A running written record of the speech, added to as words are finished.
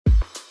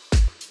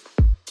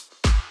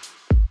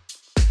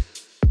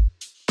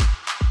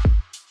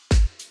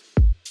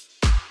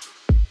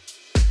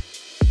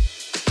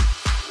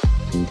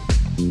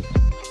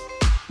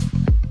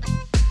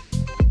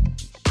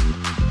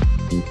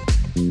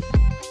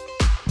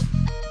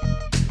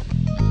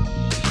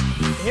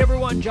Hey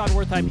everyone, Jon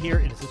Wertheim here.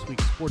 It is this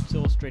week's Sports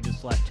Illustrated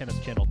 / Tennis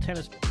Channel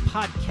Tennis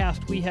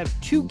Podcast. We have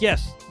two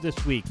guests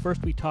this week.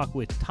 First, we talk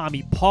with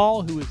Tommy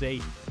Paul, who is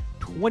a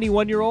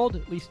 21-year-old,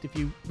 at least if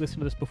you listen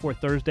to this before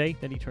Thursday.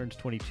 Then he turns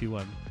 22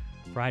 on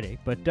Friday.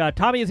 But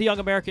Tommy is a young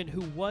American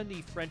who won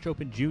the French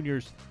Open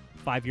Juniors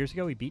 5 years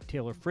ago. He beat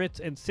Taylor Fritz,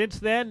 and since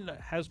then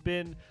has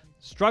been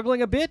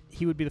struggling a bit.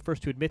 He would be the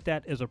first to admit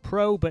that as a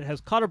pro, but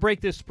has caught a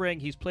break this spring.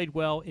 He's played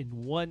well and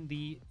won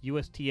the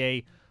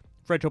USTA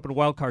French Open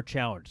Wildcard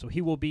Challenge. So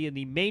he will be in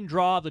the main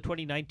draw of the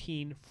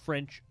 2019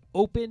 French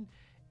Open.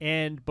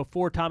 And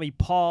before Tommy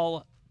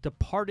Paul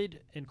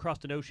departed and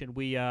crossed an ocean,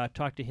 we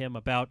talked to him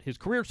about his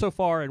career so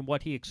far and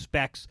what he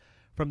expects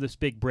from this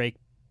big break,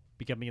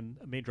 becoming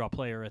a main draw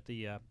player at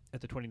the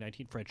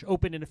 2019 French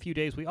Open in a few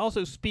days. We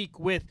also speak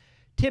with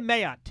Tim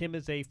Mayotte. Tim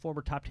is a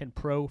former top 10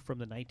 pro from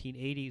the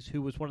 1980s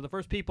who was one of the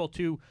first people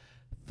to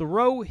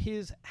throw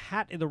his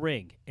hat in the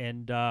ring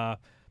and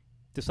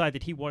decide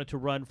that he wanted to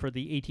run for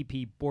the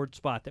ATP board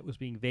spot that was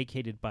being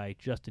vacated by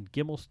Justin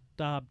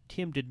Gimelstob.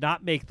 Tim did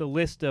not make the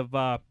list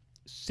of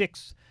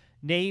 6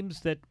 names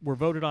that were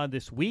voted on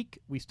this week.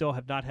 We still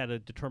have not had a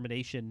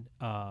determination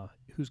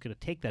who's going to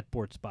take that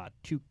board spot.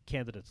 2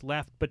 candidates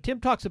left. But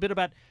Tim talks a bit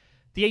about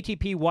the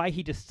ATP, why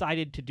he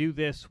decided to do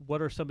this, what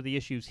are some of the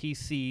issues he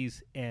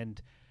sees,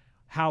 and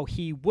how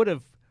he would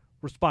have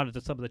responded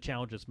to some of the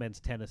challenges men's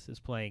tennis is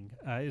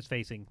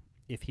facing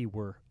if he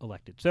were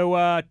elected.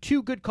 So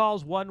 2 good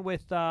calls, one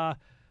with a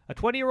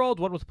 20-year-old,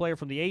 one with a player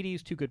from the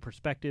 80s, 2 good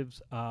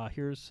perspectives.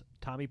 Here's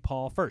Tommy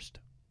Paul first.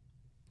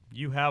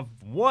 You have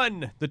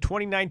won the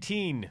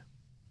 2019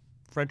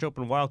 French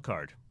Open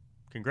wildcard.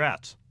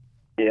 Congrats.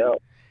 Yeah,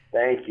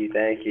 thank you.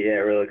 Yeah,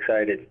 real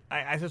excited.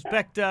 I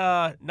suspect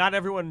not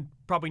everyone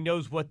probably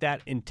knows what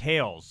that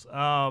entails.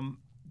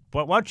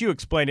 But why don't you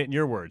explain it in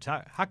your words?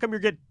 How come you're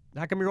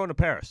going to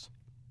Paris?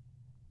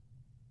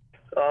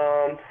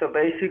 So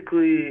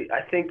basically,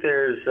 I think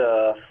there's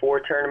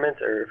 4 tournaments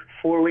or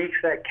 4 weeks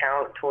that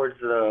count towards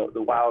the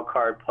wild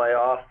card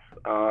playoff.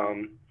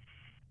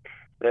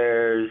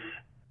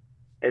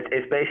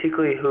 It's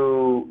basically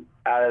who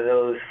out of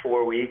those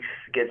 4 weeks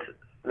gets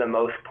the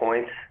most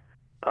points.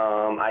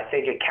 I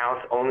think it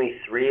counts only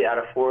 3 out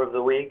of 4 of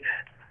the weeks.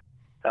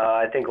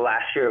 I think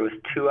last year it was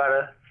 2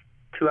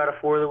 out of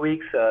 4 of the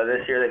weeks.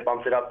 This year they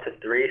bumped it up to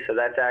 3, so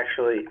that's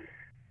actually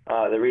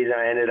the reason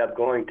I ended up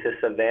going to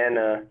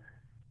Savannah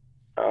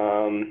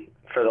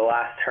for the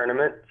last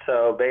tournament.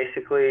 So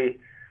basically,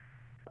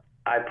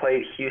 I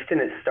played Houston.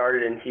 It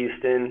started in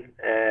Houston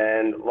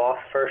and lost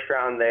first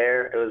round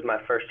there. It was my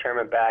first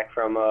tournament back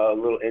from a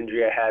little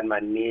injury I had in my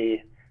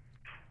knee.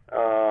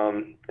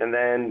 And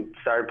then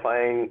started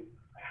playing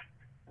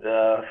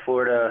the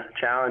Florida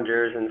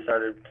Challengers and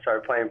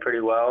started playing pretty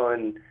well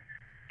and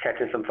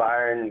catching some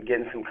fire and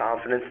getting some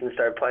confidence and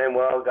started playing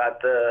well.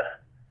 Got the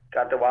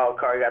wild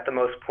card, got the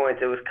most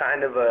points. It was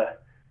kind of a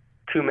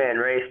 2-man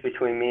race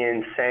between me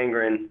and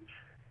Sangren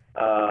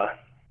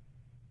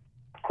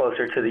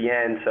closer to the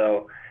end,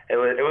 so it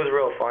was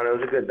real fun. It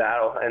was a good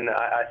battle, and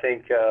I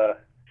think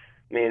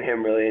me and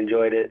him really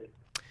enjoyed it.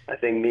 I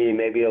think me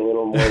maybe a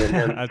little more than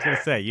him. I was going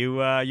to say you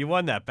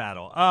won that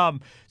battle.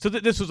 So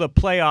this was a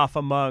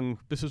playoff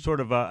this is sort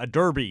of a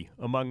derby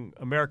among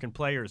American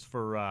players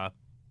for a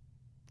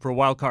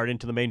wild card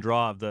into the main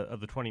draw of the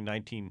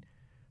 2019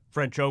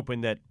 French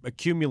Open that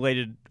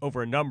accumulated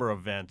over a number of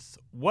events.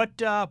 What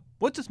does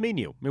this mean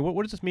to you? I mean,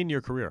 what does this mean to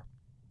your career?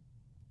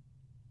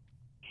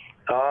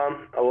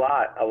 A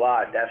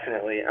lot,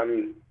 definitely.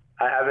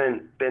 I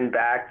haven't been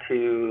back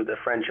to the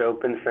French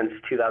Open since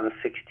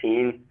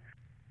 2016.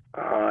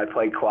 I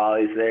played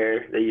qualies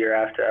there the year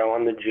after I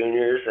won the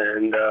juniors,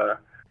 and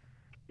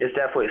it's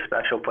definitely a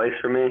special place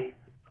for me.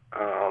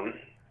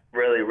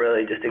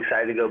 Really just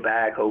excited to go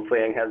back.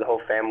 Hopefully I can have the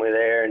whole family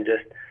there and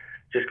just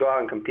go out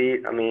and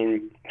compete. I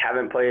mean,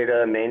 haven't played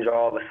a main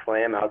draw of a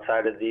slam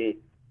outside of the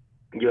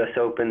U.S.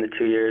 Open the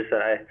 2 years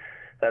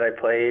that I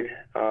played.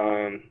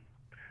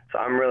 So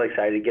I'm really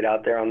excited to get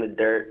out there on the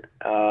dirt.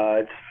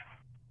 It's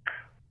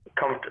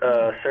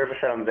a surface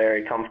that I'm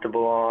very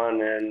comfortable on,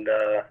 and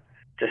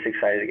just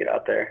excited to get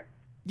out there.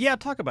 Yeah,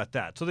 talk about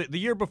that. So the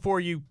year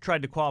before you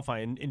tried to qualify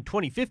in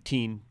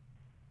 2015,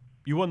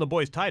 you won the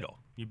boys' title.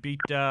 You beat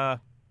dirt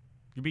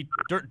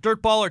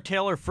baller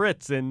Taylor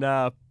Fritz in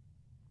a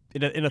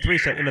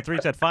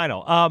 3-set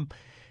final.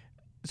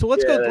 So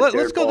let's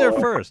go there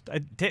first.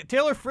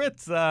 Taylor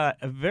Fritz, a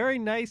very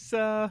nice,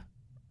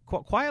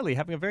 quietly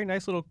having a very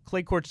nice little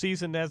clay court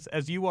season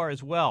as you are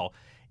as well.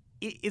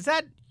 Is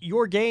that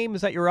your game?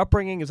 Is that your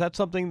upbringing? Is that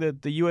something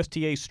that the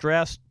USTA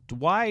stressed?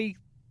 Why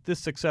this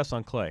success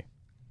on clay?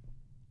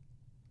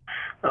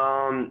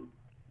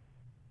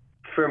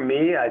 For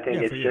me, I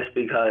think it's just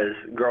because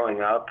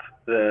growing up,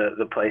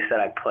 the place that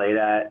I played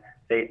at,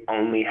 they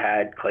only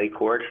had clay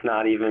courts,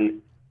 not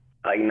even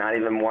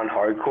one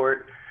hard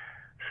court.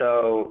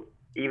 So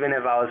even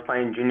if I was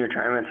playing junior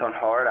tournaments on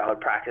hard, I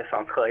would practice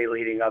on clay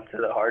leading up to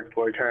the hard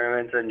court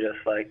tournaments and just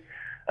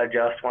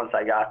adjust once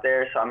I got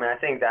there. So I mean, I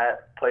think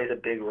that plays a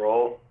big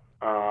role.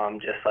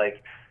 Just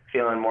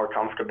feeling more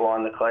comfortable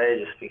on the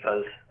clay just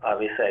because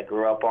obviously I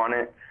grew up on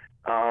it.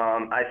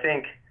 I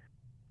think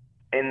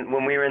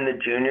when we were in the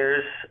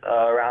juniors,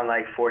 around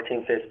like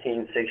 14,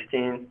 15,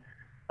 16,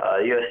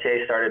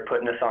 USTA started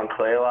putting us on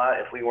clay a lot.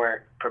 If we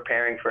weren't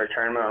preparing for a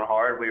tournament on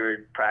hard, we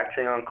were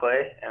practicing on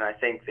clay, and I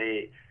think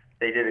they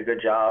did a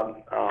good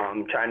job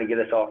trying to get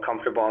us all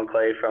comfortable on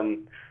clay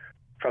from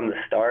the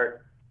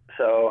start.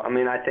 So, I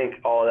mean, I think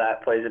all of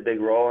that plays a big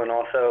role, and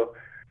also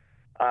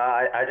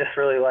I just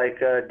really like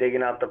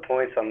digging out the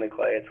points on the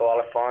clay. It's a lot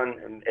of fun,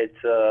 and it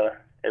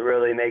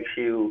really makes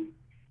you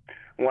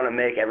want to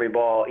make every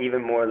ball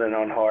even more than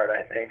on hard,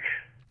 I think.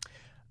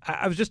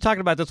 I was just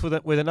talking about this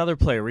with another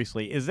player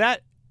recently.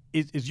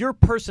 Is your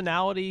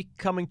personality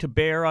coming to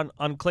bear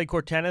on clay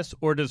court tennis,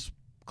 or does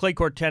clay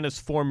court tennis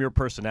form your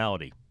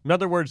personality? In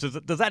other words,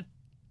 does that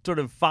sort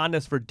of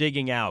fondness for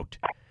digging out,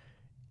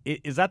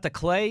 is that the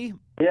clay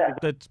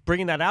that's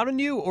bringing that out in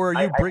you, or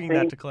are you bringing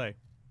that to clay?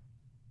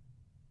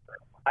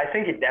 I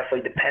think it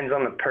definitely depends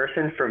on the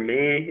person. For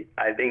me,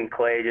 I think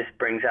clay just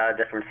brings out a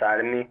different side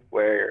of me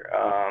where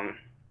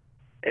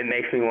it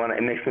makes me want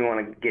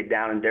to get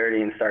down and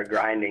dirty and start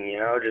grinding,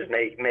 just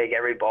make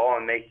every ball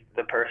and make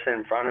the person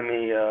in front of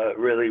me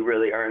really,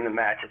 really earn the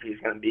match if he's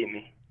going to beat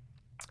me.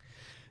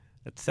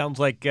 That sounds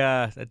like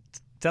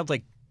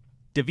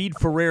David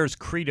Ferrer's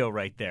credo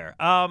right there.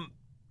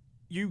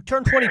 You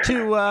turned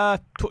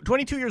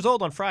 22 years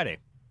old on Friday.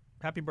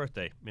 Happy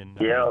birthday in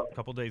a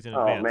couple days in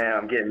advance. Oh, man,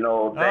 I'm getting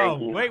old.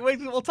 Thank you. Wait,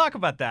 we'll talk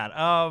about that.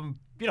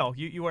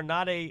 You are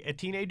not a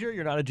teenager.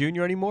 You're not a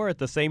junior anymore. At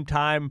the same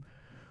time,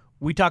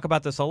 we talk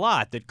about this a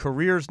lot, that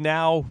careers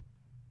now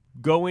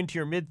go into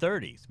your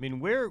mid-30s. I mean,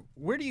 where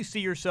do you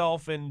see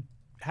yourself, and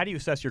how do you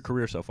assess your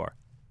career so far?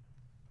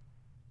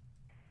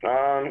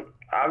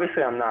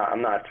 Obviously, I'm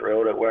not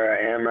thrilled at where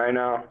I am right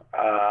now.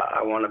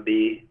 I want to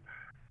be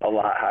a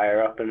lot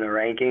higher up in the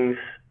rankings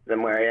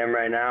than where I am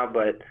right now,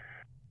 but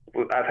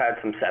I've had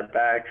some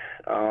setbacks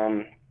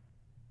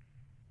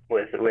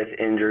with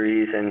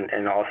injuries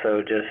and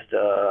also just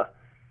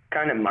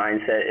kind of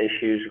mindset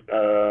issues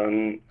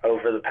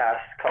over the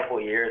past couple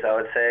of years, I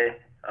would say.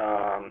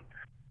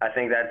 I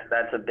think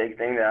that's a big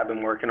thing that I've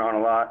been working on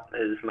a lot,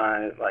 is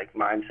my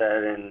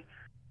mindset and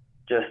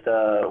just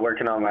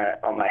working on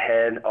my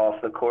head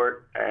off the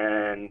court.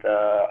 And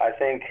I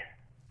think,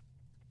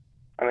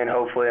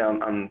 hopefully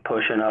I'm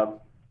pushing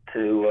up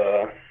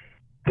to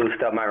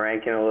boost up my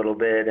ranking a little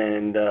bit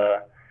and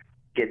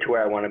get to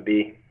where I want to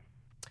be.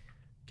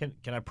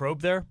 Can I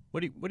probe there?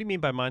 What do you mean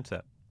by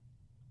mindset?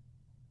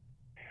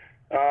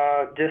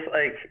 Just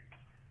like,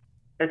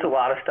 it's a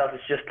lot of stuff.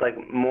 It's just like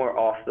more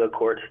off the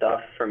court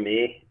stuff for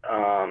me.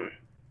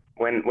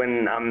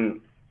 When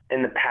I'm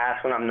in the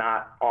past, when I'm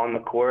not on the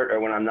court or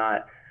when I'm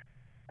not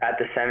at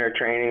the center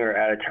training or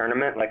at a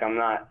tournament,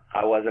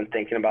 I wasn't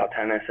thinking about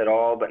tennis at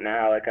all. But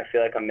now, I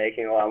feel like I'm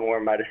making a lot more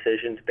of my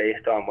decisions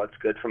based on what's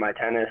good for my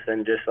tennis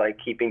and just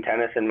keeping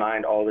tennis in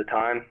mind all the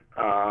time.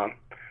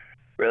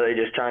 Really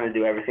just trying to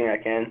do everything I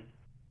can.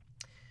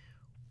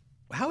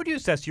 How would you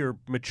assess your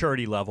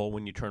maturity level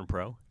when you turn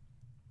pro?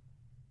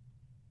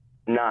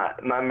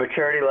 My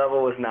maturity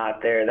level was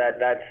not there.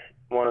 That's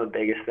one of the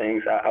biggest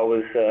things. I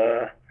was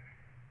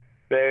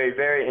very,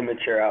 very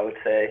immature, I would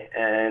say,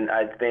 and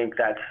I think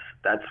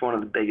that's one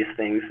of the biggest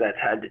things that's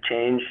had to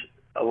change.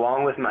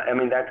 Along with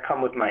that's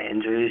come with my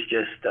injuries.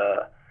 Just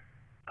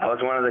I was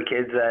one of the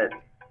kids that,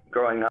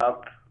 growing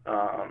up,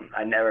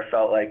 I never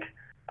felt like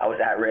I was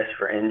at risk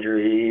for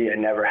injury. I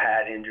never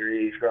had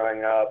injuries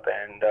growing up,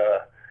 and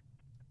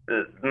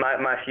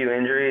my few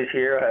injuries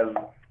here have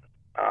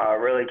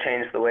really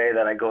changed the way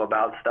that I go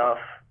about stuff.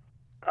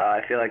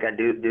 I feel like I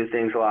do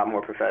things a lot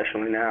more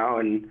professionally now,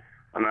 and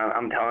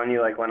I'm telling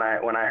you, when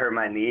I hurt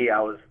my knee, I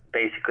was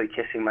basically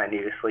kissing my knee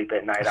to sleep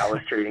at night. I was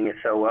treating it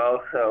so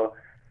well. So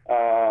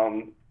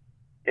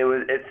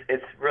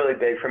it's really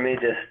big for me,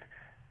 just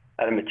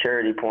at a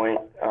maturity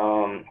point.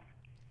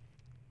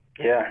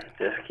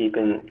 Just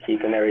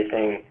keeping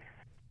everything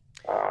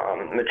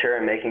mature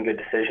and making good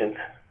decisions.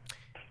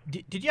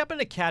 Did you happen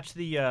to catch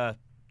the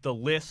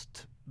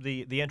list,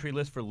 the entry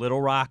list for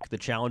Little Rock, the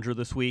challenger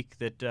this week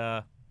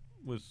that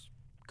was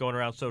going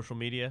around social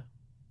media?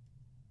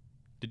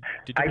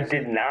 I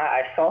did not.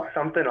 I saw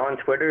something on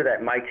Twitter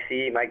that Mike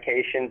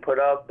Cation put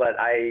up, but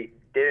I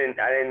didn't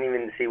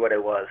even see what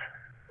it was.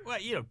 Well,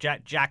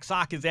 Jack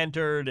Sock is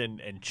entered,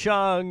 and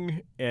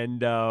Chung,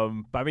 and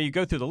you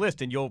go through the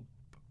list, and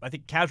I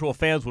think casual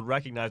fans would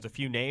recognize a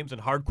few names, and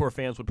hardcore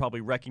fans would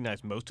probably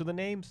recognize most of the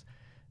names.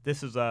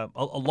 This is a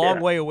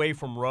long way away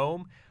from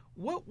Rome.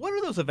 What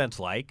are those events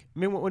like? I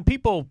mean, when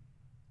people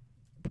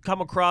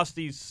come across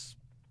these,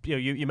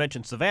 you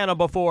mentioned Savannah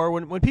before.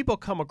 When people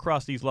come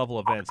across these level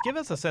events, give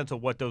us a sense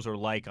of what those are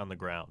like on the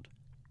ground.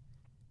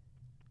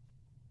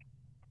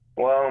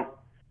 Well,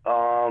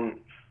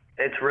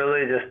 it's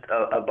really just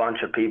a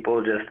bunch of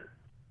people just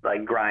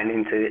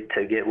grinding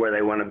to get where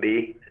they want to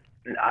be.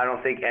 I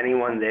don't think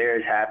anyone there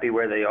is happy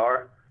where they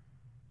are,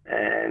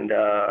 and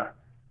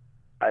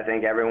I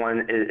think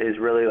everyone is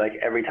really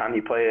every time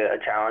you play a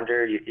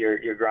challenger,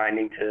 you're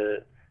grinding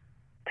to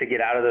to get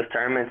out of those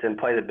tournaments and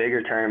play the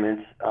bigger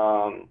tournaments,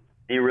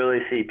 you really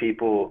see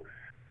people.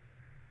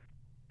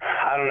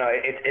 I don't know.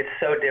 It's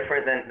so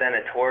different than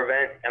a tour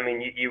event. I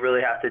mean, you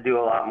really have to do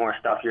a lot more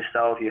stuff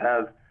yourself. You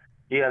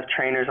have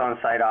trainers on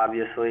site,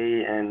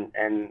 obviously, and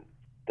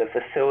the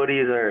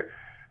facilities are.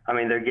 I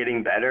mean, they're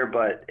getting better,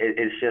 but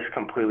it's just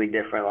completely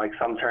different. Like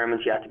some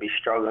tournaments, you have to be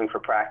struggling for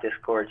practice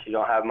courts. You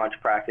don't have much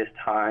practice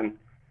time.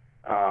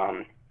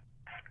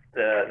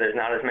 There's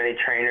not as many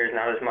trainers,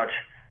 not as much.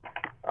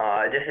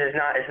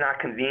 It's not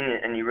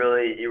convenient, and you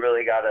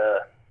really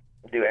gotta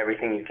do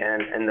everything you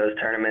can in those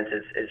tournaments.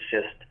 It's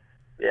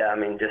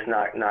just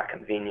not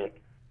convenient.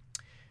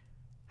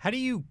 How do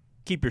you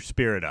keep your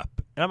spirit up?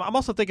 And I'm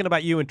also thinking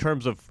about you in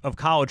terms of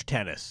college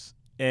tennis,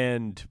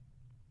 and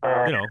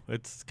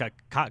it's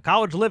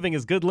college living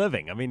is good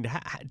living. I mean,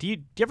 do you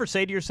ever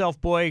say to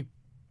yourself, boy,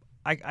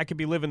 I could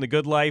be living the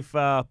good life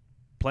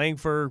playing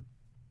for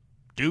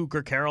Duke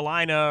or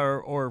Carolina,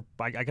 or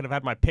I could have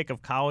had my pick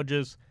of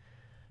colleges.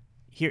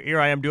 Here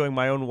I am doing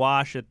my own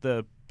wash at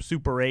the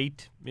Super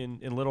 8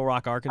 in Little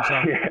Rock,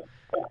 Arkansas.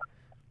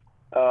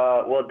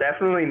 Well,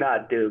 definitely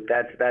not Duke.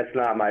 That's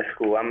not my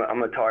school.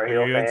 I'm a Tar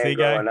Heel fan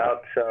growing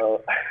up,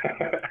 so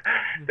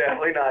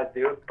definitely not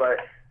Duke. But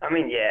I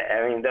mean,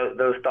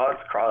 those thoughts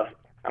cross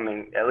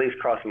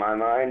my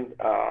mind.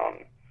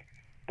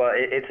 But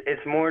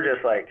it's more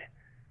just like,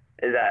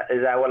 is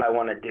that what I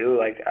want to do?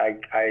 Like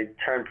I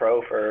turned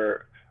pro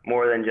for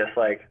more than just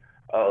like,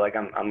 oh, like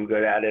I'm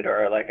good at it,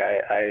 or like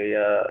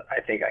I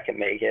think I can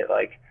make it.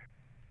 Like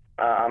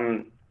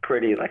I'm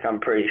pretty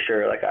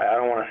sure. Like I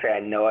don't want to say I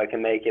know I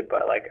can make it,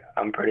 but like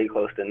I'm pretty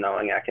close to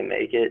knowing I can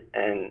make it,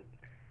 and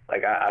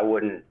like I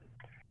wouldn't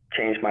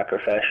change my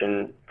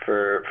profession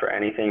for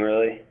anything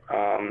really.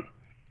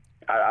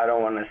 I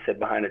don't want to sit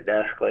behind a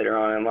desk later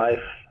on in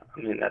life.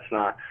 I mean, that's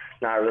not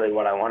really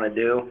what I want to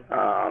do.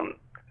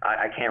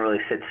 I can't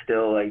really sit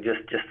still like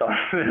just on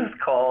this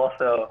call.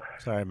 So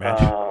sorry,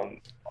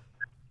 man.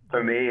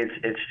 For me,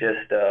 it's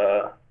just.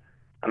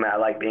 I mean, I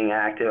like being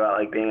active. I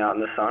like being out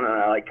in the sun, and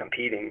I like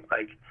competing.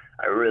 Like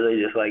I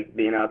really just like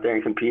being out there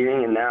and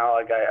competing. And now,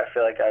 like I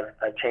feel like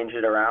I've changed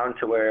it around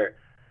to where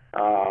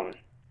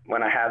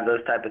when I have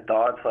those type of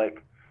thoughts,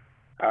 like,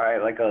 all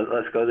right, like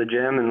let's go to the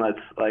gym and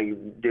let's like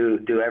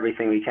do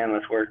everything we can.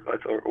 Let's work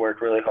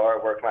really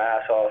hard, work my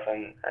ass off,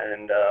 and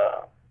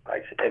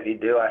like if you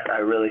do, I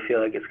really feel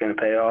like it's going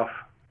to pay off.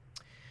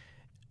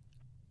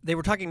 They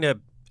were talking to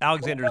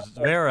Alexander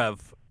Zverev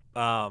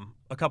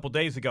a couple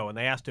days ago, and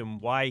they asked him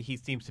why he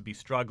seems to be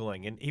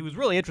struggling, and he was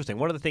really interesting.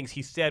 One of the things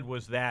he said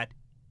was that,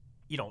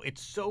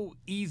 it's so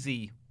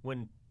easy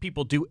when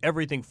people do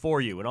everything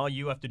for you, and all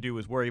you have to do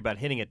is worry about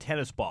hitting a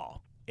tennis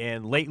ball.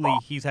 And lately,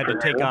 he's had to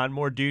take on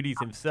more duties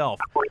himself.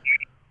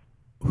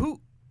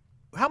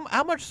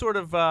 How much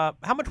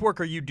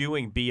work are you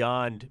doing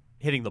beyond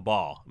hitting the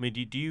ball? I mean,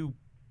 do you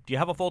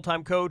have a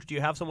full-time coach? Do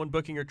you have someone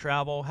booking your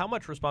travel? How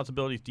much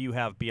responsibilities do you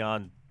have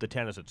beyond the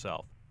tennis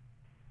itself?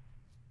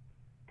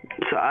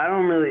 So I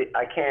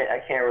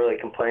can't really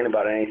complain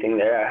about anything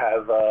there. I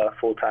have a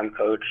full-time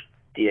coach,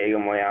 Diego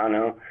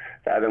Moyano,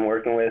 that I've been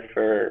working with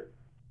for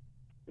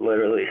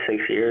literally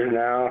 6 years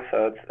now.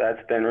 So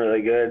that's been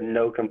really good.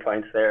 No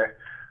complaints there.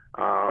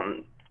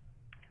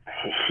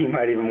 He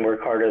might even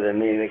work harder than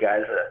me. The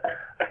guy's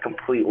a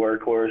complete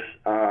workhorse.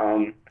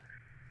 And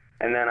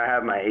then I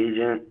have my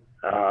agent,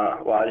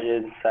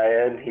 Wajid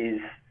Syed.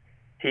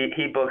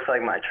 He books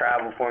like my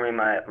travel for me,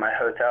 my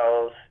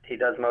hotels. He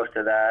does most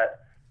of that.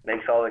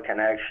 Makes all the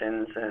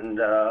connections, and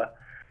I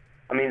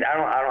mean, I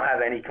don't have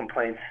any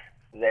complaints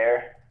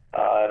there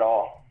at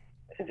all.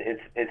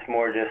 It's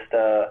more just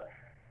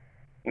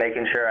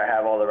making sure I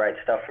have all the right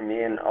stuff for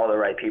me and all the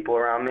right people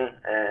around me,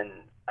 and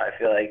I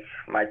feel like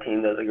my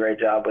team does a great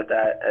job with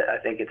that. I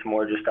think it's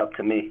more just up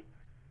to me.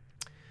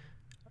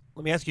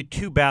 Let me ask you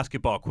two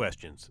basketball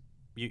questions.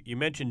 You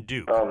mentioned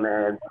Duke. Oh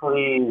man,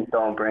 please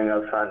don't bring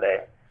up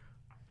Sunday.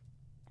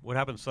 What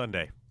happened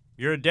Sunday?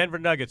 You're a Denver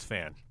Nuggets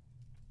fan.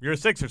 You're a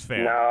Sixers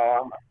fan.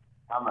 No,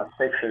 I'm a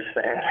Sixers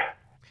fan.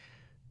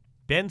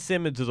 Ben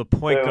Simmons is a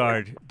point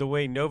guard the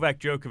way Novak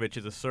Djokovic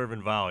is a serve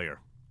and volleyer.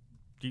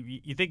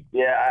 You think?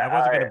 Yeah, I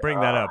wasn't going to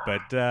bring that up,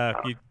 but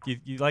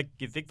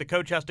you think the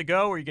coach has to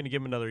go, or are you going to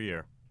give him another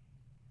year?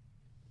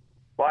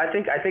 Well, I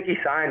think he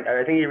signed.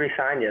 I think he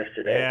re-signed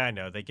yesterday. Yeah, I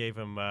know. They gave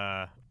him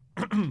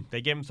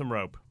some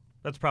rope.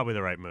 That's probably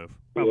the right move.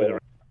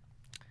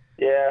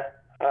 Yeah,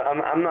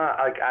 I'm not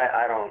like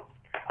I don't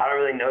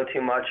really know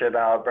too much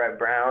about Brett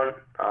Brown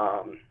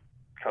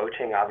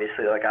coaching.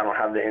 Obviously, like I don't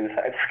have the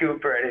inside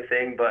scoop or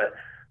anything, but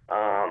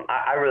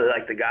I really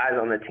like the guys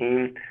on the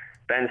team.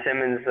 Ben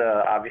Simmons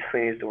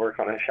obviously needs to work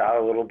on his shot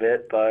a little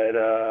bit, but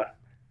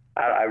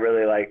I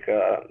really like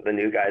the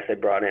new guys they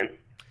brought in.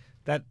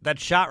 That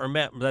shot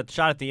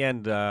at the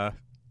end, the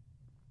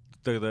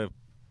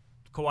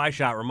Kawhi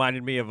shot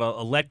reminded me of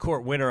a let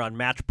court winner on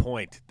match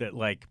point that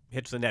like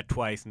hits the net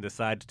twice and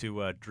decides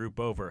to droop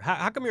over.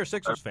 How come you're a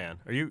Sixers fan?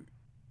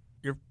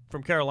 You're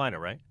from Carolina,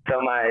 right?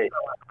 So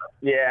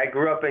Yeah, I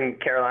grew up in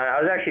Carolina.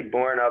 I was actually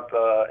born up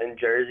in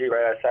Jersey,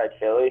 right outside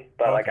Philly.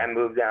 But Okay. I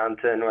moved down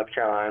to North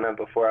Carolina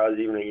before I was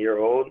even a year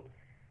old.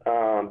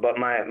 But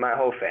my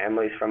whole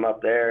family's from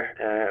up there,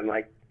 and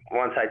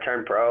once I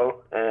turned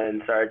pro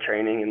and started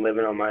training and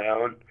living on my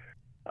own,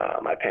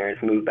 my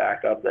parents moved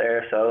back up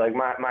there. So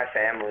my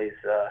family's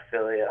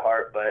Philly at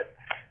heart. But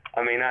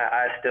I mean,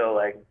 I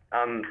still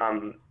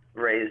I'm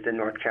raised in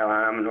North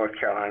Carolina. I'm a North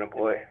Carolina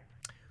boy.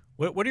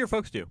 What do your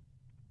folks do?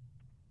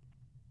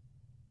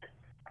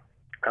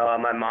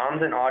 My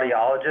mom's an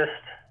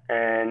audiologist,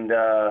 and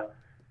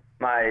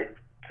my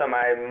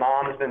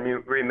mom's been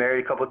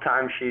remarried a couple of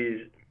times.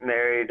 She's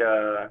married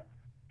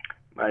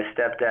my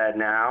stepdad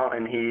now,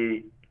 and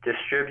he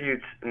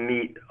distributes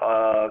meat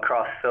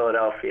across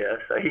Philadelphia.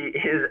 So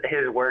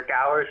his work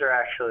hours are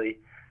actually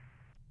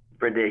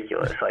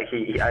ridiculous. I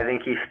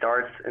think he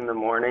starts in the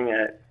morning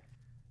at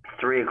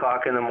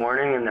 3:00 in the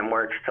morning and then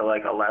works till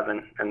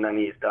 11, and then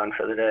he's done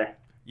for the day.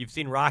 You've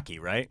seen Rocky,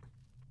 right?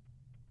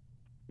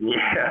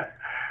 Yeah.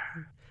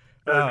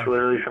 That's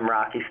literally some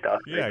Rocky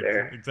stuff right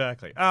there.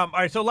 Exactly. All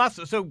right, so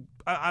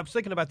I'm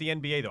thinking about the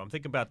NBA, though. I'm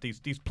thinking about these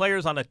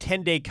players on a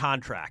 10-day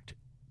contract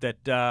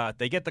that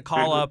they get the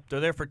call up, they're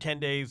there for 10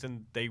 days,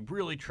 and they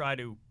really try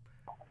to,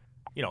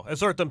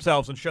 assert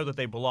themselves and show that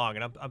they belong.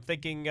 And I'm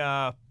thinking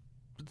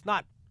it's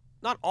not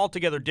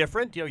altogether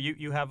different.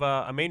 You have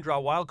a main draw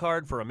wild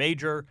card for a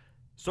major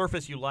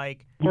surface you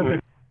like.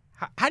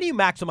 How do you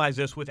maximize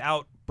this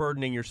without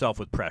burdening yourself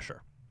with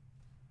pressure?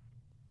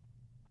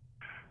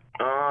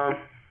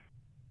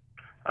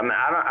 I mean,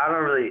 I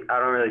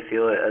don't really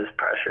feel it as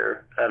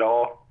pressure at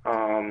all.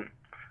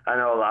 I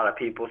know a lot of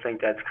people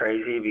think that's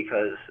crazy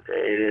because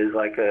it is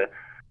like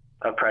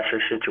a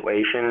pressure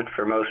situation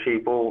for most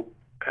people,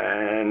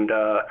 and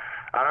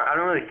I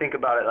don't really think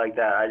about it like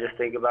that. I just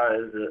think about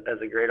it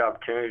as a great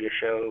opportunity to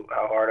show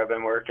how hard I've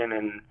been working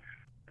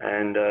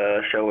and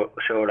show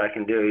what I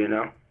can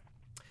do.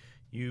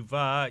 You've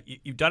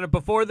done it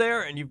before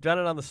there, and you've done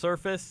it on the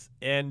surface,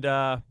 and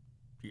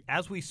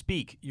as we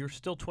speak, you're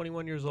still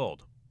 21 years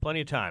old.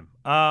 Plenty of time.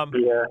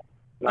 Yeah,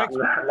 not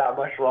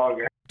much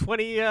longer.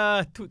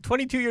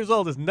 22 years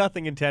old is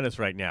nothing in tennis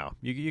right now.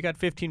 You got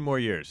 15 more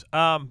years.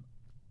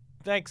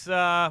 Thanks.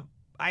 I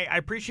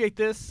appreciate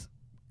this.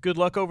 Good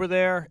luck over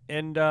there,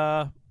 and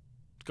go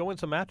win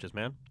some matches,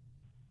 man.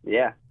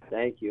 Yeah,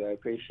 thank you. I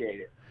appreciate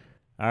it.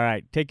 All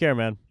right, take care,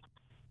 man.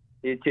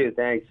 You too.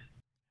 Thanks.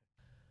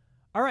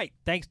 All right,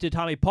 thanks to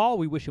Tommy Paul.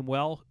 We wish him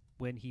well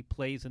when he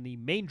plays in the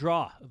main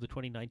draw of the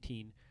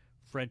 2019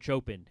 French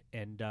Open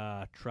and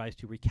tries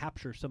to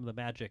recapture some of the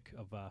magic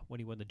of when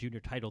he won the junior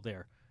title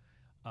there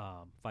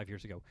 5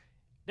 years ago.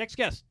 Next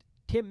guest,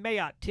 Tim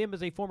Mayotte. Tim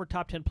is a former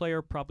top 10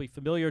 player, probably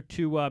familiar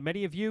to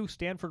many of you,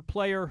 Stanford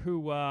player who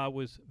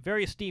was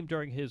very esteemed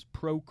during his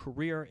pro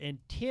career. And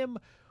Tim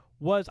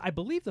was, I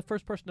believe, the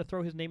first person to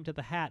throw his name to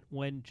the hat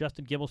when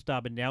Justin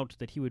Gimelstob announced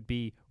that he would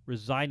be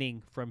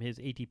resigning from his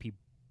ATP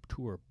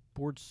Tour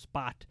board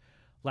spot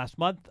last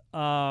month.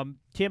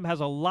 Tim has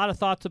a lot of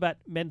thoughts about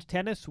men's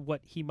tennis,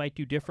 what he might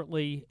do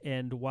differently,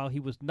 and while he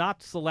was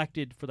not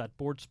selected for that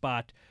board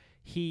spot,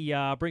 he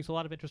brings a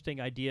lot of interesting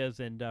ideas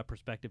and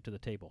perspective to the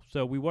table.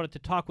 So we wanted to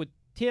talk with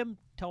Tim,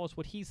 tell us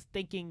what he's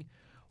thinking,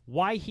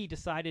 why he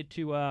decided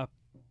to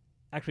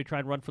actually try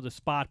and run for the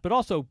spot, but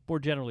also more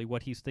generally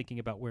what he's thinking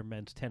about where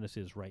men's tennis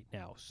is right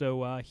now.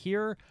 So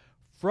here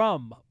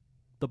from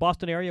the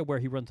Boston area where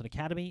he runs an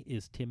academy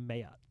is Tim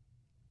Mayotte.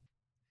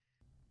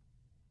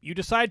 You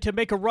decide to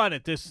make a run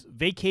at this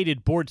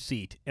vacated board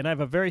seat, and I have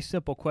a very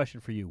simple question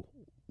for you.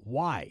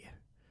 Why?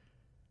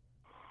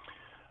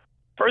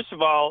 First of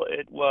all,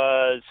 it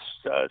was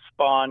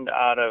spawned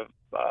out of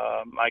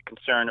my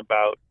concern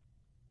about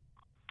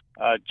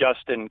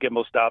Justin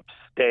Gimelstob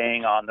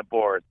staying on the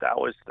board. That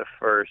was the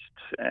first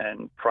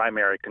and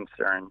primary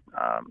concern.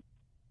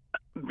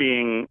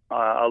 Being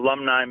an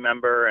alumni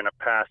member and a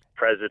past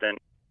president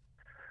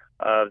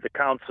of the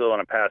council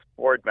and a past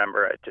board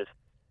member, it just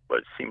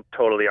seemed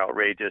totally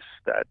outrageous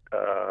that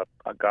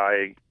a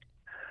guy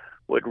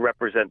would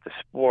represent the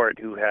sport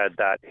who had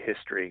that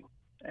history.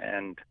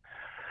 And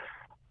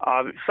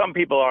some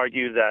people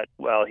argue that,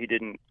 well,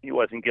 he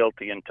wasn't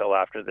guilty until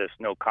after this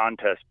no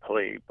contest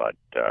plea. But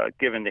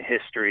given the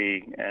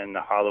history and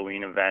the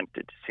Halloween event,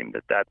 it seemed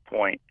at that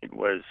point it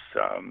was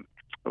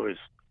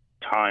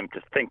time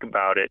to think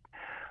about it.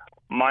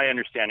 My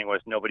understanding was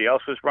nobody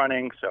else was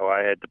running, so I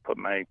had to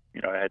I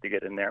had to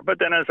get in there. But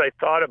then as I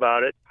thought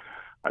about it,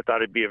 I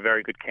thought it'd be a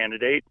very good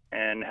candidate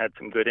and had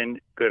some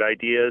good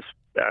ideas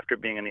after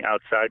being on the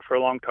outside for a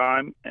long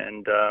time.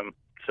 And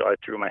so I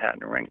threw my hat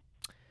in the ring.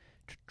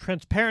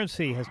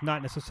 Transparency has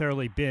not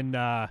necessarily been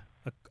a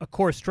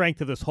core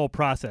strength of this whole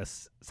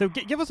process. So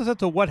give us a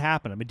sense of what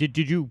happened. I mean, did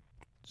you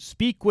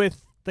speak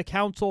with the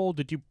council?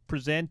 Did you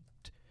present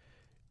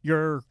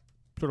your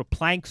sort of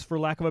planks, for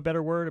lack of a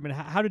better word? I mean,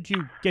 how did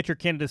you get your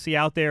candidacy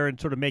out there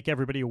and sort of make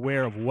everybody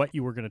aware of what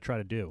you were going to try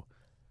to do?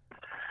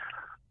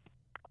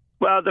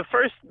 Well, the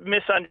first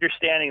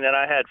misunderstanding that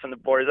I had from the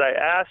board is I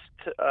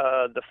asked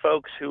the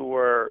folks who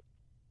were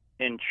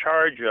in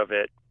charge of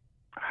it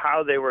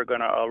how they were going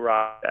to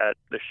arrive at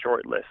the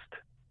short list.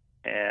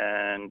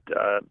 And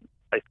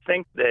I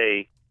think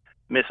they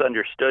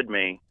misunderstood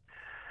me.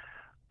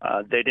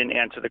 They didn't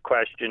answer the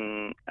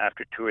question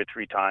after 2 or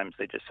 3 times.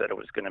 They just said it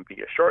was going to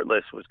be a short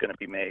list was going to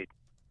be made.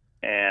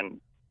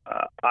 And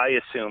I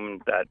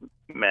assumed that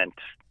meant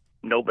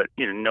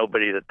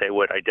nobody that they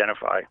would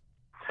identify.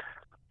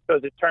 So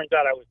as it turns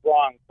out I was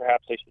wrong.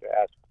 Perhaps I should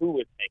have asked who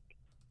was making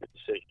the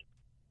decision.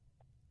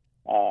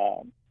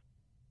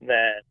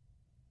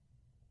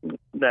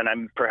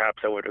 Then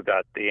perhaps I would have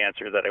got the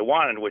answer that I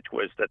wanted, which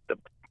was that the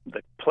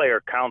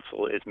player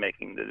council is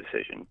making the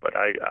decision. But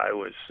I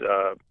was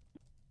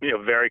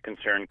very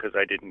concerned because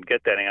I didn't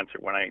get that answer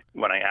when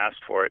I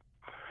asked for it.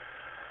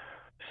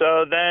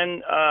 So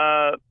then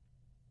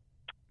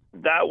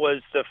that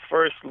was the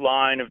first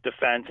line of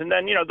defense. And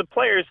then, the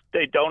players,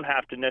 they don't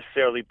have to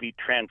necessarily be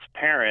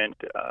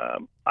transparent.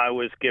 I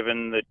was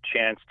given the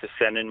chance to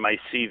send in my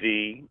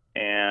CV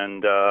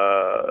and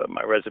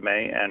my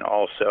resume and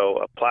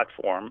also a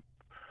platform.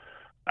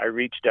 I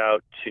reached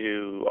out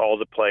to all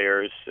the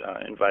players,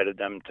 invited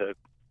them to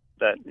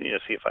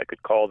see if I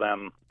could call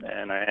them,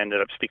 and I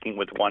ended up speaking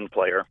with one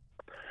player.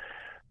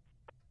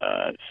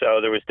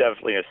 So there was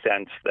definitely a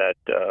sense that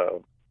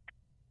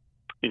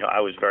I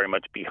was very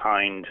much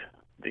behind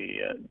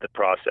the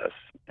process,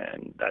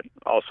 and that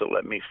also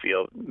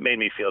made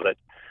me feel that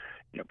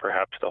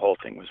perhaps the whole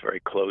thing was very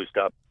closed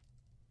up.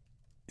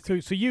 So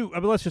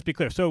let's just be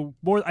clear. So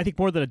I think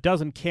more than a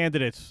dozen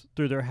candidates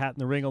threw their hat in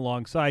the ring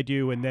alongside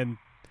you, and then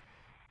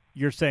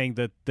you're saying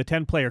that the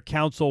 10-player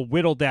council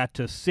whittled that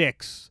to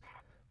 6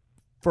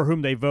 for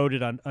whom they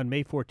voted on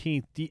May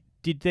 14th.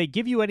 Did they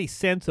give you any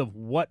sense of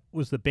what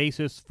was the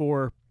basis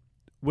for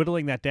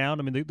whittling that down?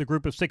 I mean, the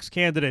group of 6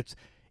 candidates,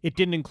 it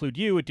didn't include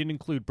you. It didn't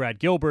include Brad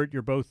Gilbert.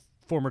 You're both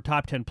former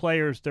top 10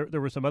 players.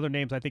 There were some other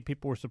names I think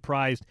people were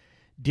surprised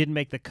didn't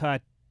make the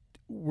cut.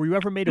 Were you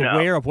ever made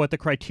aware of what the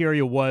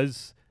criteria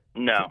was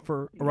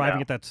for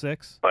arriving at that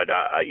 6? But,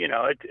 I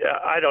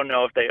don't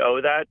know if they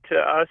owe that to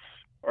us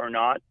or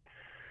not.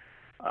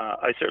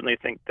 I certainly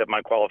think that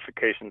my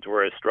qualifications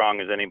were as strong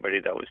as anybody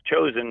that was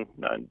chosen.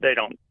 They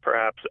don't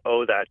perhaps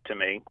owe that to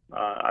me.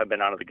 I've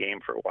been out of the game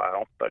for a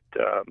while, but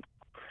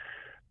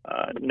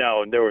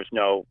no, there was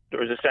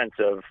a sense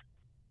of,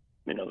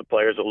 the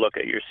players will look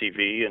at your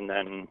CV and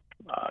then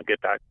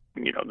get back.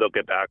 They'll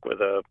get back with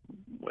a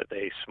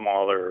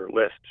smaller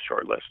list,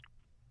 short list.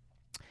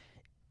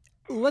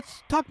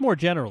 Let's talk more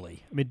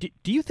generally. I mean,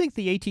 do you think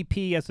the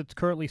ATP, as it's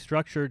currently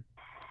structured,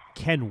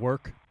 can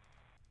work?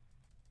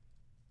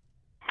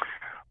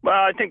 Well,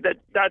 I think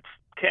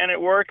can it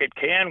work? It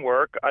can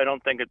work. I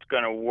don't think it's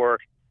going to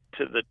work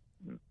to the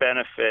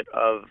benefit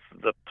of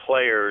the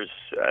players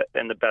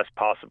in the best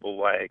possible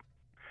way.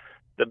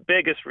 The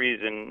biggest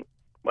reason,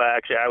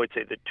 actually, I would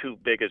say the 2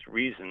 biggest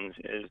reasons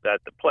is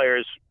that the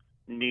players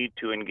need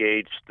to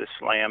engage the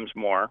slams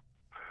more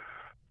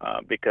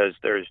because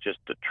there's just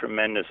a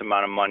tremendous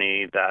amount of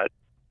money that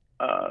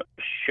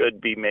should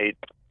be made,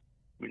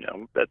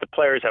 that the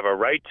players have a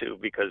right to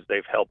because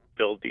they've helped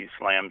build these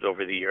slams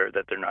over the year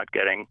that they're not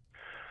getting.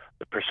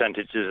 The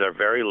percentages are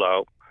very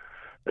low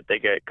that they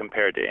get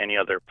compared to any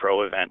other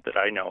pro event that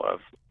I know of.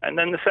 And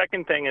then the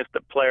second thing is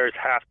the players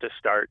have to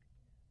start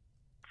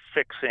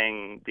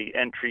fixing the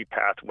entry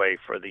pathway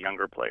for the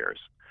younger players,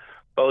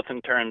 both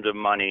in terms of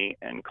money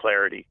and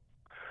clarity.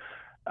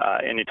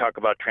 And you talk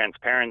about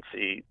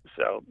transparency,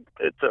 so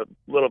it's a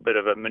little bit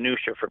of a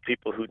minutia for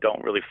people who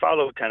don't really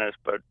follow tennis,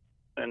 but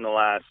in the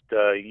last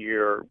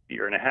year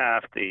and a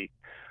half, the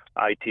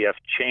ITF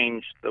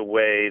changed the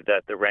way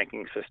that the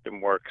ranking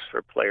system works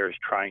for players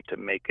trying to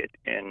make it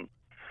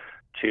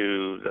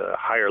into the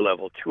higher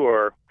level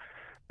tour.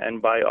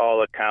 And by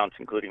all accounts,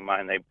 including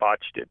mine, they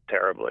botched it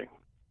terribly.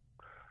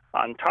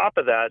 On top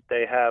of that,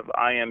 they have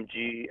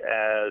IMG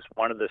as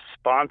one of the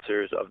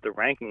sponsors of the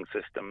ranking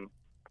system,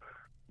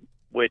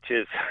 which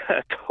is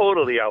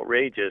totally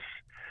outrageous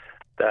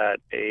that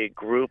a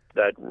group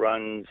that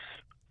runs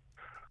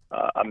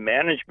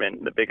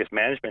the biggest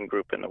management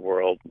group in the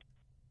world,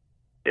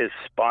 is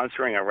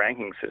sponsoring a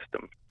ranking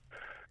system.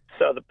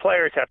 So the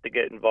players have to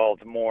get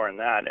involved more in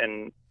that.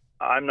 And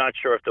I'm not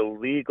sure if the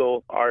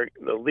legal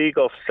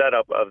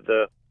setup of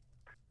the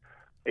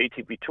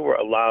ATP Tour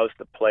allows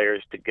the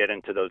players to get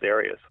into those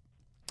areas.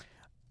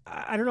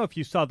 I don't know if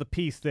you saw the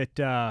piece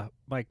that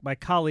my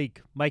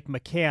colleague Mike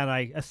McCann,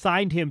 I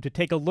assigned him to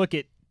take a look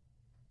at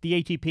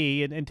the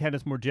ATP and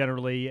tennis more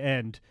generally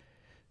and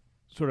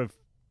sort of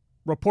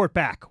report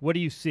back. What do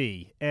you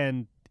see?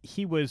 And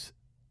he was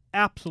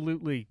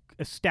absolutely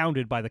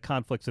astounded by the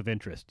conflicts of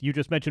interest. You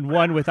just mentioned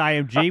one with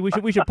IMG.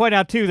 We should point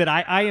out too that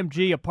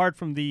IMG, apart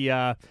from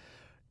the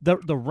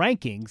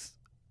rankings,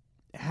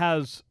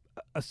 has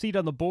a seat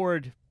on the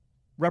board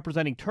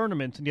representing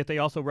tournaments, and yet they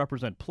also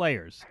represent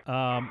players.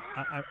 I'm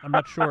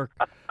not sure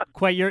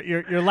quite.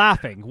 You're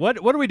laughing. What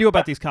do we do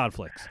about these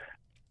conflicts?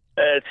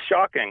 It's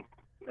shocking.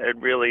 It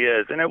really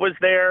is, and it was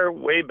there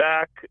way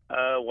back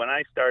when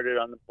I started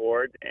on the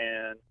board,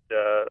 and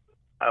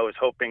I was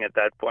hoping at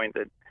that point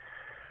that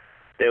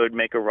they would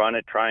make a run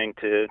at trying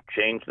to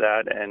change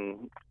that,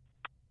 and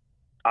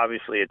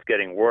obviously it's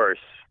getting worse.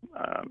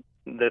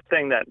 The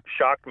thing that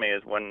shocked me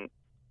is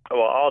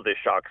all this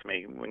shocks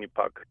me when you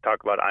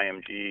talk about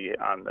IMG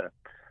on the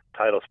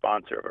title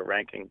sponsor of a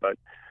ranking, but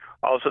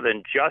also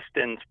then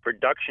Justin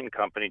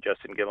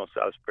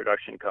Gimelstob's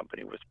production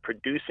company was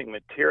producing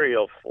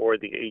material for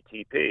the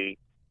ATP,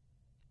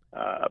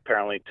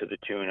 apparently to the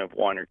tune of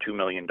 $1 or $2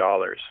 million.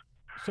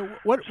 So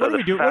what do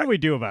we do? What do we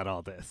do about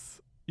all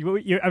this? You're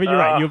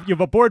right. You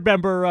have a board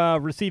member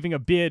receiving a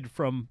bid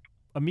from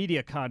a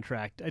media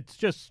contract. It's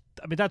just,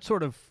 that's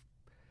sort of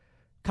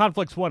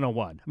conflicts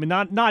 101.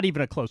 Not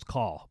even a close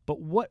call. But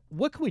what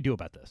can we do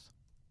about this?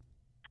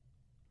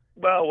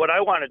 Well, what I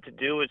wanted to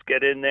do was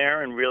get in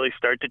there and really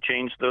start to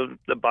change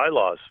the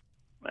bylaws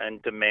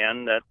and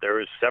demand that there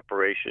is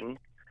separation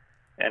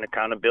and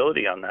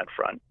accountability on that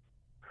front.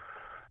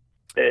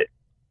 It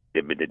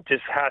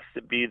just has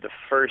to be the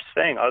first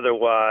thing.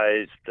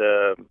 Otherwise,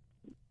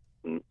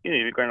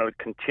 you're going to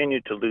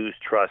continue to lose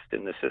trust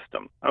in the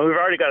system. We've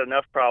already got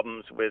enough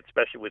problems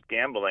especially with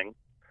gambling,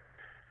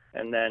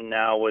 and then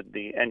now with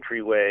the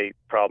entryway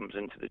problems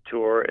into the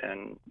tour,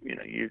 and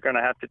you're going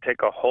to have to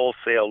take a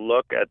wholesale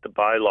look at the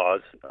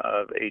bylaws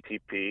of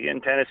ATP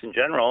and tennis in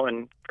general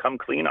and come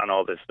clean on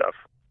all this stuff.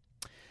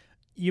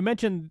 You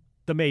mentioned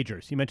the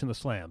majors, you mentioned the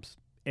slams,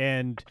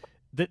 and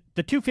the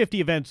 250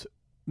 events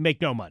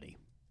make no money,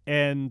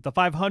 and the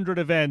 500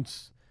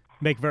 events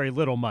make very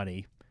little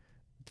money.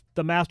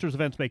 The Masters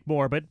events make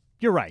more, but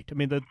you're right.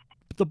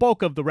 The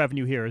bulk of the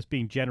revenue here is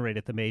being generated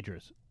at the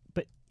majors.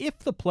 But if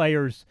the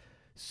players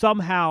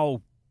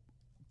somehow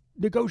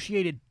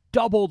negotiated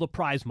double the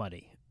prize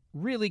money,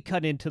 really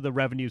cut into the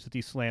revenues that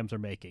these slams are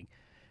making,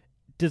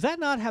 does that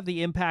not have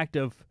the impact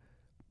of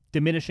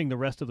diminishing the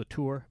rest of the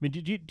tour?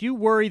 Do you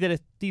worry that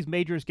if these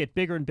majors get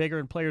bigger and bigger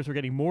and players are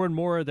getting more and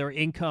more of their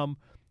income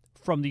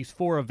from these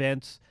 4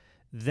 events,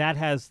 that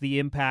has the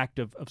impact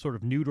of sort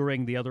of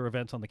neutering the other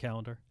events on the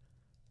calendar?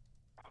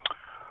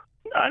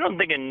 I don't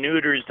think it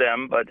neuters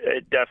them, but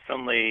it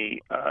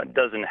definitely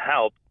doesn't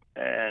help.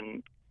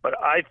 But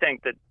I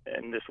think that,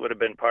 and this would have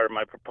been part of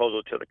my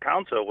proposal to the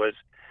council, was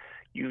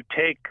you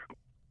take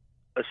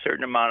a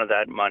certain amount of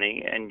that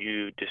money and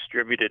you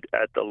distribute it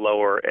at the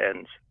lower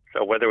ends.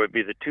 So whether it would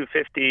be the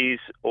 250s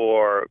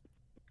or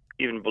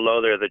even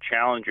below there, the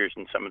challengers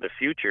and some of the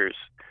futures,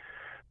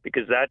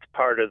 because that's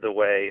part of the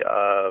way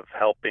of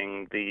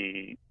helping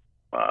the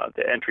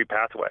entry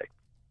pathway.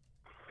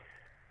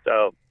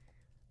 So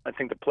I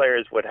think the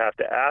players would have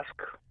to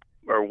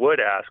would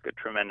ask a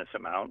tremendous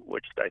amount,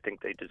 which I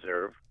think they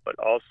deserve, but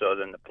also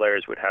then the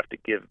players would have to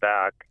give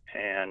back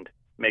and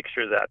make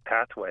sure that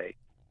pathway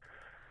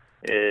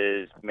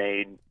is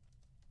made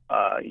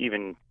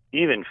even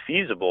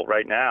feasible.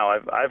 Right now,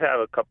 I've had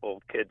a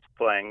couple kids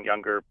playing,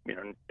 younger,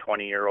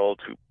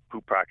 20-year-olds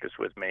who practice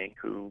with me,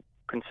 who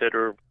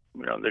consider,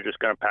 they're just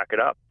going to pack it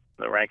up.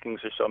 The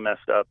rankings are so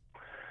messed up,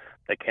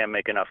 they can't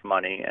make enough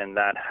money, and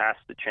that has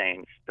to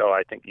change. So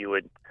I think you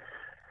would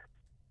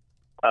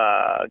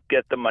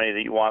get the money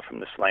that you want from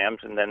the slams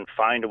and then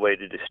find a way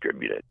to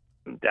distribute it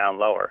down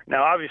lower.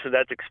 Now, obviously,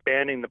 that's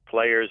expanding the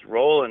players'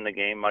 role in the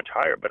game much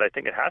higher, but I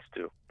think it has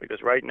to,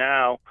 because right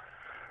now,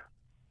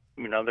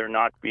 they're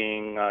not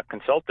being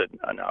consulted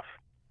enough.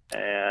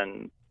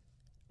 And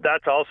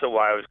that's also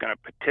why I was going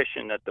to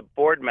petition that the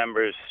board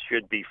members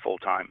should be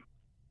full-time.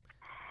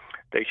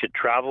 They should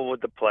travel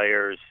with the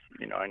players.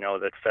 I know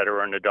that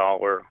Federer and Nadal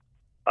were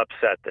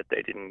upset that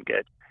they didn't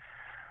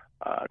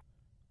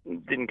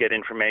get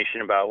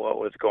information about what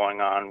was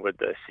going on with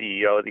the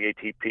CEO of the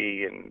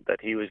ATP and that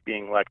he was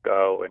being let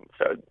go. And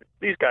so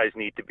these guys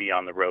need to be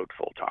on the road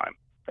full time.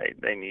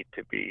 They need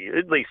to be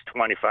at least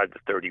 25 to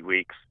 30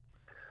 weeks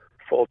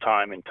full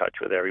time in touch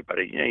with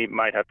everybody. You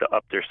might have to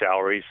up their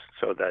salaries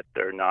so that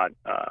they're not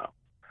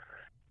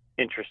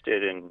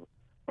interested in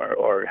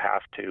or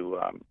have to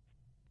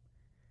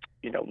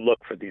look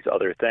for these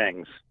other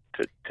things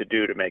to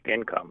do to make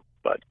income.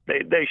 But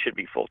they should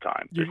be full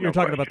time. You're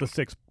talking about the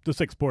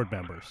six board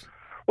members.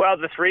 Well,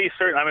 the 3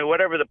 certainly.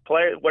 Whatever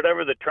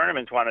the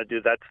tournaments want to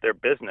do, that's their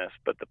business.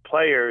 But the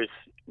players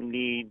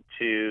need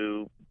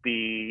to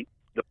be,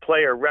 the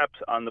player reps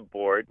on the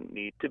board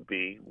need to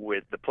be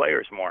with the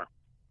players more.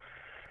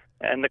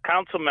 And the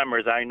council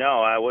members, I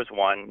know, I was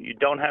one. You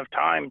don't have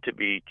time to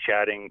be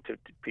chatting to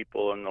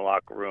people in the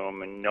locker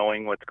room and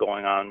knowing what's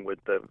going on with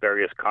the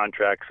various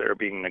contracts that are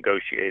being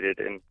negotiated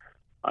and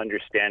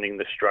understanding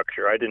the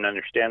structure. I didn't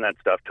understand that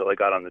stuff till I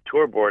got on the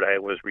tour board. I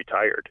was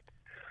retired.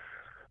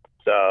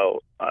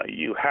 So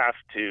you have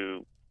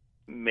to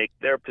make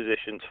their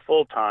positions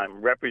full-time,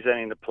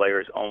 representing the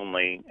players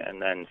only, and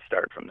then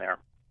start from there.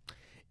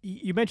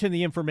 You mentioned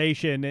the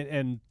information,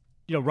 and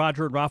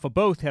Roger and Rafa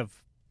both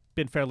have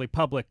been fairly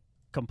public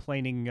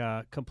complaining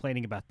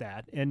about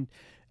that. And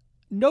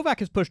Novak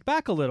has pushed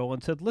back a little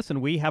and said, listen,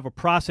 we have a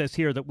process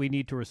here that we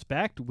need to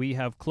respect. We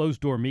have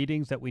closed-door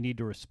meetings that we need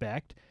to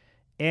respect.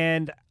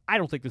 And I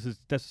don't think this is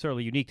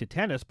necessarily unique to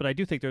tennis, but I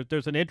do think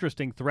there's an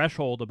interesting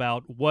threshold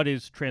about what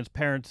is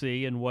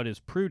transparency and what is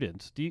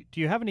prudence. Do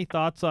you have any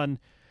thoughts on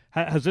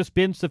Has this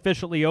been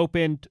sufficiently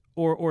opened,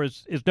 or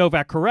is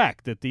Novak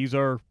correct that these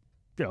are,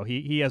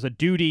 he has a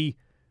duty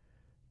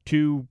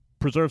to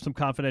preserve some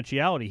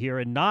confidentiality here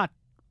and not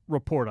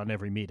report on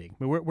every meeting?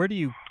 I mean, where do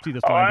you see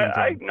this line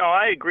being drawn?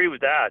 I agree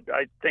with that.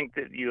 I think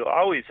that you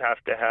always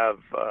have to have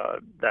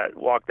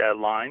walk that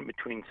line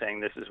between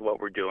saying this is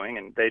what we're doing,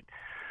 and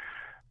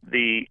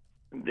the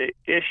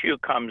issue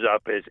comes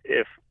up is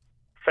if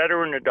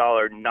Federer and Nadal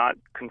are not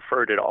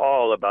conferred at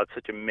all about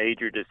such a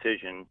major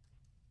decision,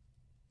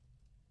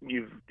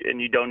 you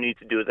don't need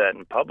to do that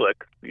in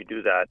public. You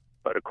do that,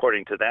 but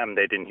according to them,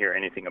 they didn't hear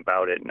anything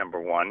about it,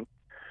 number one.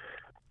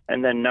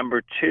 And then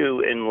number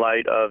two, in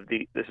light of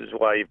this is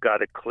why you've got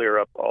to clear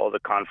up all the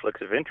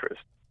conflicts of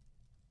interest.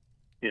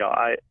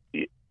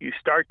 You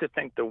start to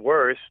think the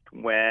worst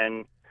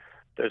when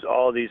there's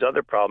all these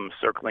other problems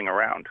circling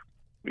around.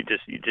 You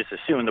just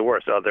assume the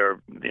worst.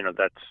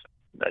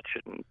 That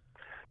shouldn't,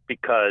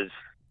 because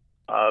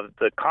of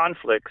the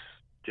conflicts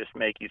just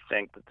make you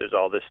think that there's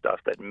all this stuff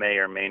that may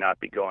or may not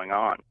be going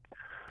on.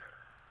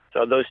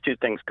 So those two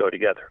things go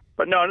together.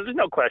 But no, there's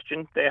no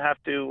question. They have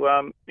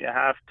to you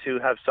have to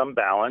have some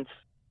balance,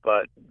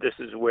 but this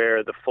is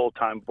where the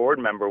full-time board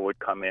member would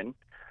come in,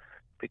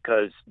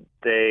 because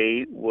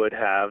they would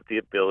have the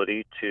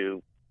ability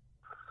to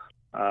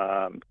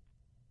talk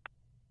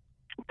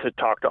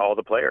to all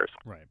the players.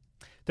 Right.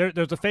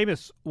 There's a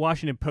famous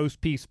Washington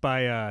Post piece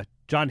by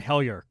John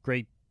Hellier,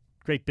 great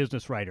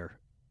business writer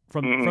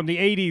from the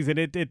 80s, and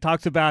it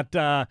talks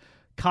about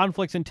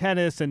conflicts in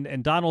tennis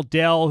and Donald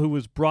Dell, who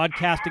was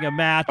broadcasting a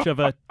match of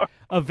a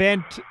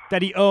event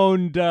that he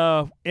owned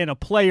and a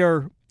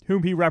player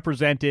whom he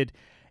represented.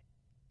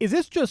 Is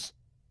this just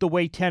the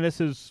way tennis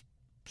is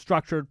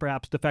structured,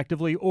 perhaps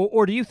defectively,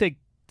 or do you think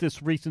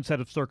this recent set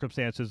of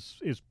circumstances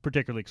is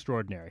particularly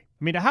extraordinary?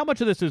 I mean, how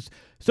much of this is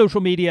social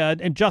media?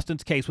 And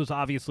Justin's case was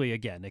obviously,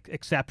 again,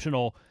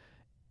 exceptional.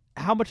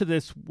 How much of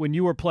this, when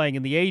you were playing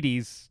in the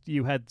 80s,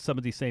 you had some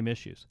of these same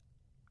issues?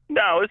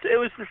 No, it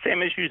was the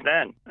same issues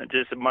then.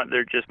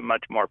 They're just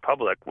much more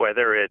public.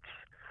 Whether it's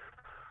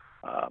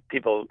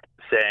people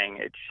saying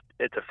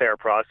it's a fair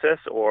process,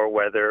 or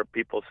whether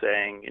people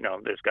saying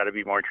there's got to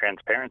be more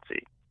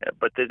transparency.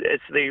 But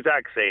it's the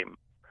exact same.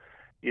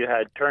 You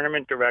had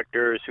tournament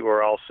directors who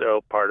were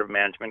also part of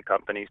management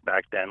companies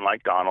back then,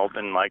 like Donald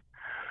and like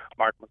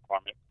Mark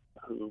McCormick,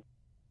 who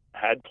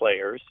had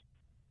players,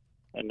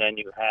 and then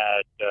you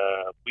had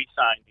we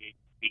signed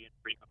the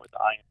agreement with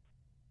IM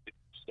to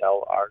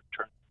sell our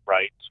tournament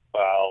rights,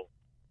 while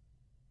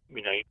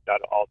you've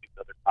got all these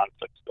other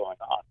conflicts going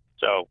on.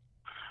 So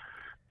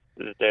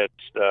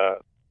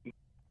that's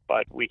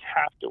but we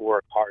have to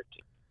work hard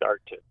to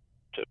start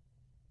to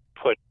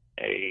put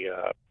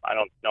I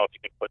don't know if you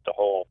can put the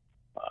whole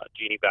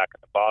genie back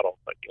in the bottle,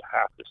 but you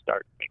have to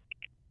start making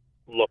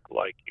it look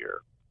like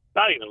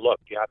not even look.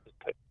 You have to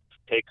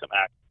take some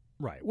action.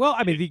 Right. Well,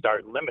 I mean,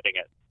 start limiting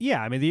it.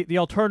 Yeah, I mean, the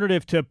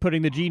alternative to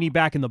putting the genie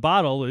back in the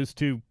bottle is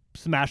to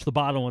smash the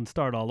bottle and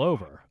start all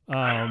over.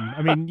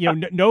 I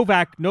mean,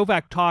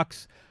 Novak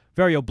talks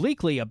very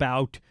obliquely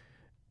about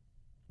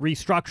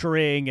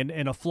restructuring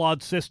and a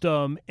flawed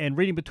system, and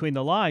reading between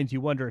the lines,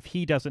 you wonder if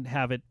he doesn't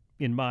have it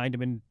in mind. I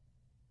mean,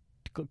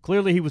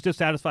 clearly he was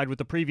dissatisfied with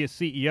the previous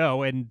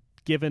CEO, and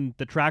given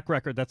the track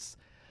record, that's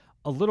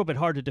a little bit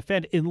hard to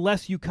defend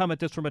unless you come at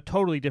this from a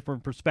totally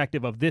different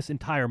perspective of this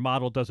entire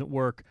model doesn't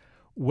work,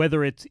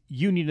 whether it's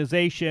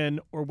unionization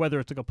or whether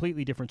it's a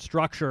completely different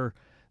structure.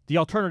 The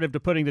alternative to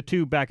putting the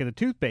tube back in the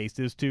toothpaste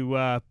is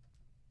to,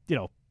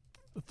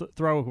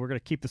 throw. We're going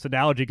to keep this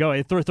analogy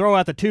going. Throw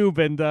out the tube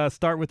and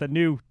start with a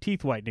new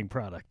teeth whitening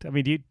product. I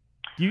mean, do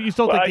you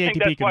still think the ATP can work? I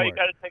think that's why you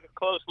got to take a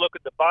close look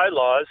at the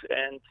bylaws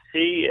and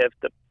see if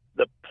the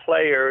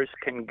players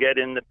can get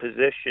in the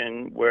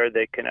position where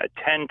they can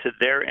attend to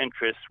their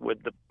interests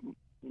with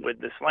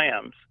the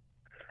slams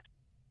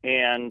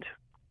and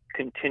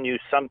continue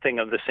something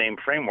of the same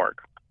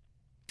framework.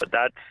 But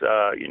that's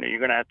you're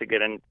going to have to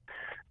get into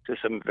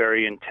some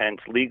very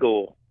intense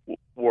legal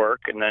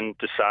work and then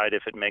decide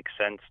if it makes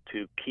sense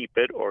to keep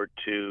it or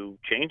to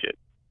change it.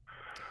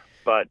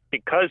 But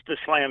because the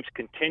slams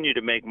continue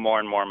to make more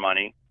and more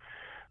money,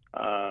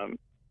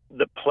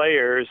 the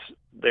players,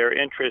 their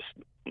interest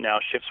now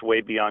shifts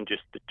way beyond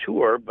just the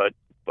tour, but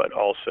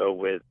also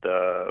with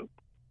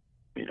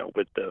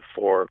with the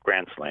 4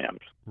 Grand Slams.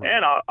 Right.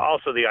 And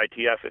also the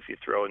ITF, if you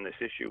throw in this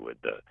issue with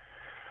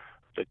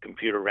the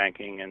computer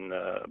ranking and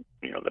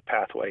the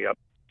pathway up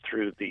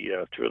through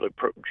the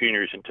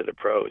juniors into the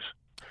pros.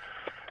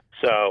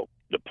 So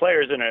the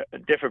player's in a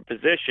different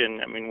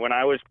position. I mean, when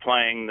I was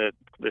playing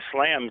the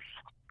slams,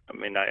 I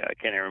mean, I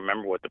can't even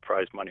remember what the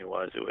prize money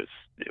was. It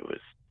was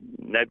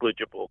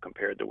negligible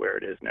compared to where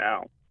it is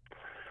now.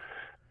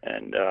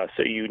 And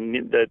so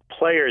the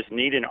players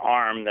need an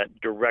arm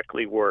that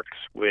directly works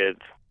with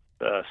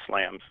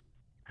slams.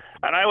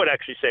 And I would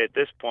actually say at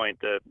this point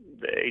the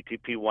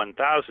ATP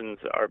 1000s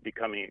are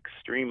becoming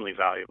extremely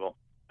valuable,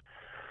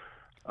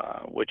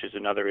 which is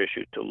another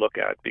issue to look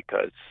at,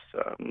 because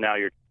now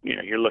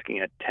you're looking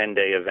at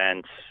 10-day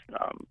events,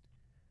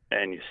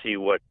 and you see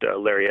what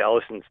Larry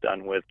Ellison's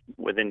done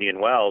with Indian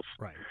Wells.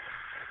 Right.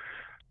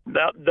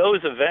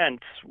 Those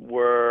events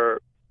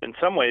were, in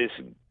some ways,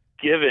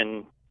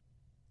 given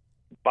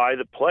by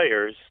the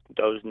players.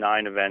 Those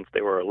 9 events,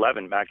 they were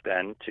 11 back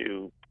then,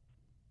 to,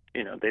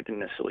 they didn't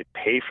necessarily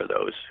pay for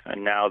those,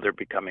 and now they're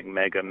becoming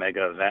mega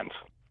events.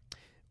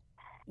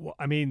 Well,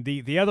 I mean,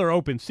 the other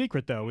open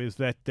secret, though, is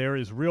that there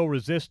is real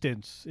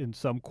resistance in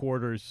some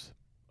quarters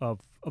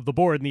of the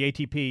board and the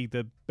ATP,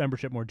 the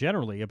membership more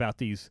generally, about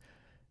these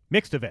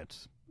mixed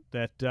events.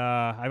 That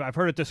I've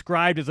heard it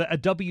described as a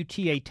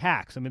WTA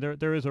tax. I mean,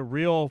 there is a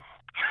real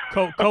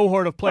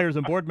cohort of players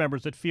and board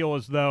members that feel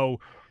as though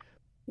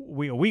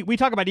we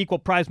talk about equal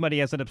prize money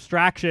as an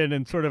abstraction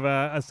and sort of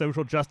a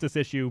social justice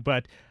issue,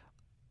 but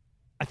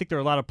I think there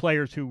are a lot of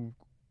players who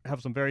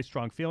have some very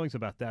strong feelings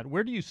about that.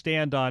 Where do you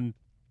stand on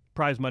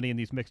prize money in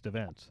these mixed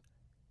events?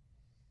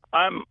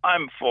 I'm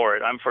for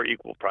it. I'm for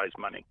equal prize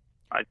money.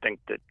 I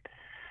think that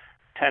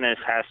tennis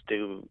has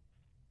to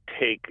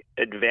take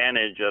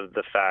advantage of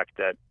the fact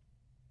that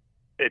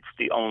it's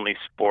the only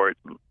sport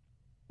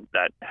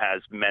that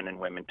has men and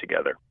women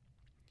together.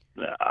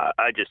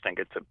 I just think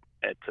that's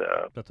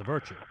a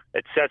virtue.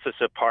 It sets us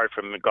apart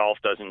from golf.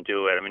 Doesn't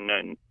do it. I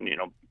mean,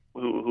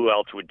 who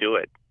else would do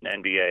it?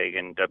 NBA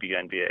and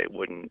WNBA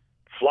wouldn't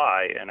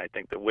fly, and I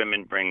think the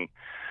women bring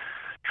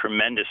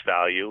tremendous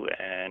value,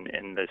 and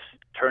in this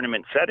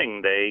tournament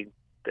setting, they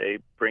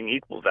bring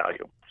equal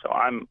value. So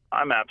I'm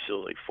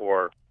absolutely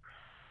for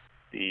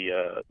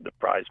the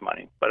prize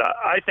money, but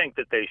I think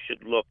that they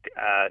should look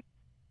at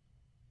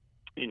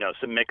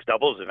some mixed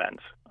doubles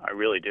events. I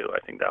really do. I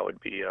think that would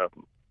be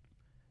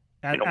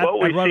at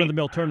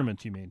run-of-the-mill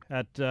tournaments. You mean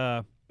at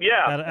the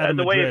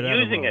Madrid, way of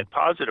using it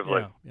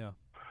positively. Yeah.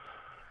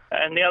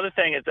 And the other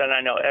thing is that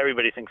I know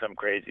everybody thinks I'm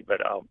crazy,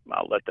 but I'll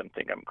let them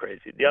think I'm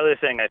crazy. The other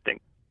thing I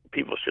think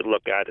people should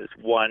look at is,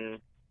 one,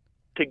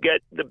 to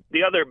get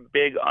the other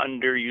big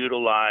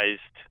underutilized.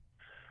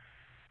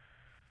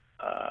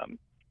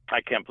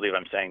 I can't believe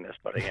I'm saying this,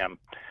 but I am.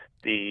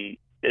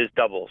 Is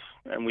doubles,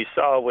 and we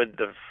saw with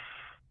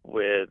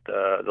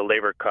the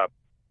Labor Cup,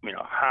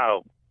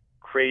 how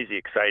crazy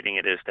exciting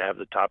it is to have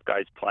the top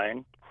guys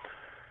playing.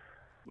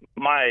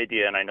 My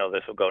idea, and I know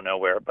this will go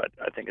nowhere, but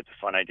I think it's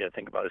a fun idea to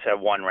think about, is have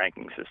one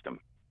ranking system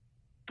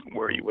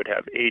where you would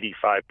have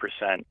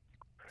 85%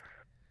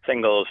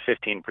 singles,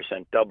 15%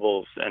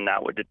 doubles, and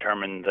that would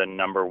determine the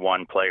number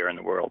 1 player in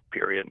the world,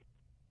 period.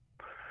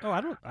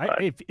 Oh,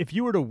 if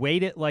you were to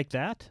weight it like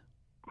that,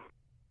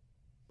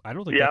 I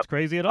don't think that's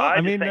crazy at all.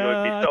 I mean, think it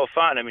would be so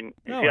fun. I mean,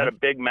 if you had a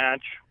big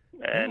match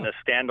and a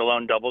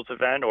standalone doubles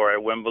event, or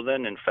at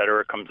Wimbledon, and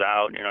Federer comes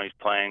out, he's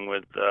playing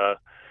with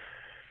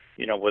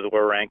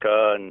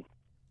Wawrinka, and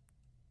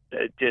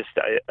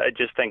I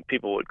just think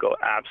people would go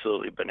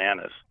absolutely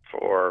bananas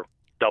for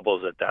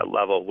doubles at that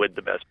level with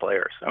the best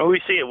players. I mean,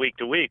 we see it week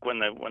to week when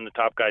the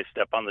top guys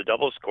step on the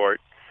doubles court,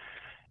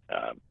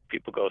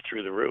 people go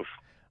through the roof.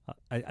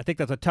 I think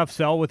that's a tough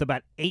sell with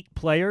about 8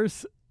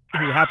 players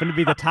who happen to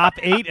be the top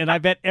 8, and I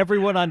bet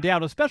everyone on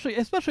down, especially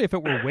if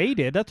it were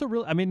weighted. That's a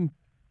real,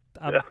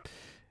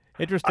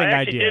 interesting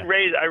idea.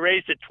 I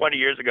raised it 20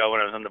 years ago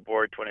when I was on the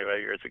board 25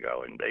 years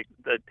ago, and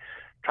the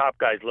top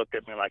guys looked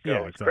at me like,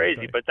 it's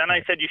crazy. But then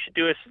I said you should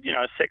do a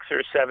 6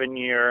 or 7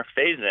 year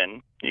phase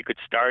in. You could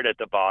start at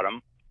the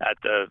bottom at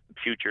the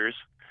futures,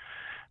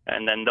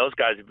 and then those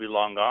guys would be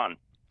long gone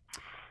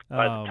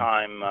by the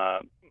time.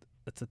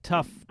 It's a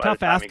tough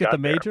ask at the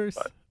majors.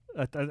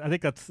 I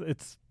think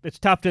it's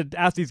tough to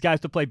ask these guys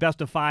to play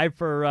best of 5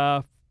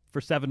 for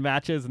 7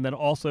 matches and then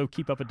also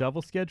keep up a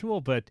double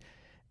schedule. But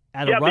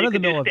at a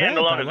run-of-the-mill event,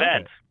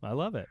 I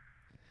love it.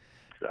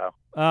 So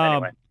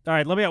anyway. All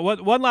right, let me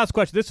one last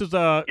question. This is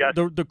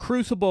the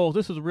crucible.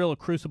 This is a real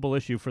crucible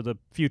issue for the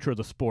future of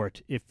the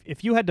sport.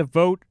 If you had to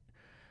vote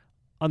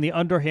on the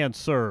underhand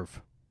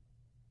serve,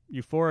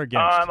 you for or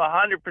against? I'm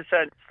 100%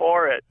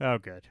 for it. Oh,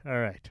 good. All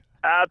right.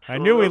 Absolutely. I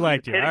knew we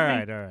liked you. All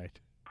right.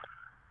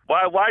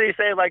 Why do you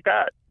say it like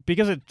that?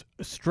 Because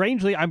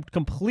I'm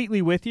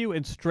completely with you,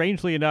 and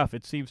strangely enough,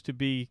 it seems to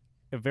be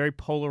a very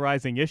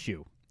polarizing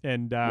issugh.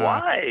 And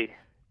why?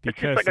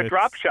 Because it's just like a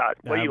drop shot.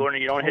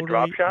 You don't hit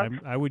drop shots?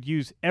 I would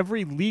use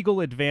every legal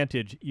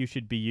advantage you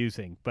should be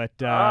using, but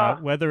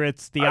whether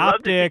it's the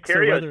optics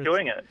or whether it's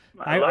doing it.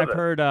 I've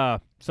heard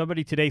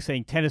somebody today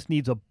saying tennis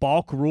needs a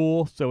balk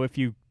rule, so if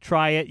you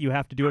try it, you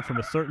have to do it from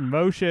a certain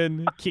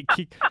motion.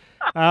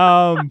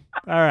 All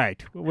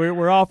right,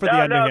 we're all for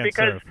the underhand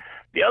serve.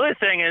 The other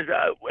thing is,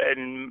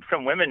 and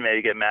some women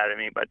may get mad at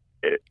me, but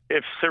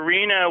if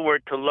Serena were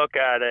to look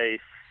at a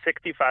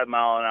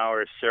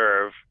 65-mile-an-hour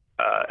serve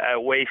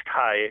at waist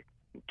high,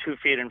 2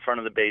 feet in front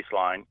of the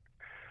baseline,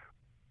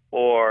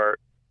 or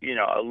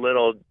a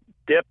little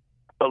dip,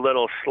 a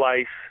little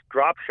slice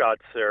drop shot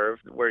serve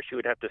where she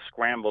would have to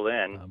scramble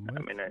in.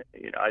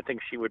 I think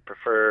she would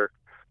prefer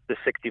the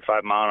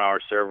 65-mile-an-hour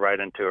serve right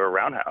into her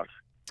roundhouse.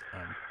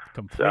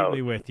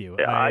 Completely with you.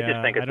 I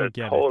just think it's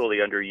a totally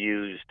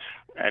underused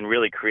and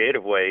really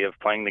creative way of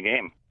playing the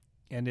game.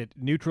 And it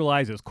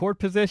neutralizes court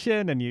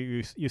position, and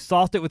you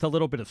salt it with a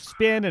little bit of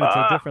spin, and it's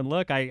a different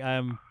look.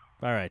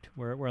 All right,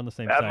 we're on the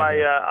same At side. my,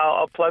 here.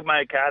 I'll plug my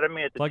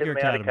academy at the Plug Tim your Mayotte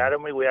academy.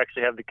 Academy. We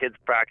actually have the kids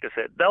practice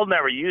it. They'll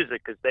never use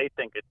it because they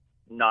think it's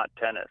not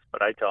tennis,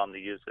 but I tell them to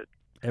use it.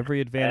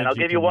 Every advantage. And I'll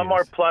give you can one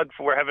more use. plug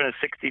for we're having a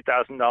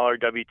 $60,000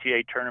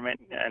 WTA tournament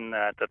and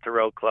at the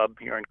Thoreau Club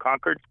here in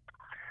Concord.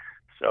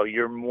 So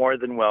you're more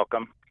than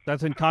welcome.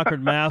 That's in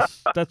Concord,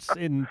 Mass. That's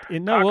in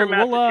no. Concord,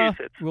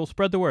 Massachusetts. We'll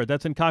spread the word.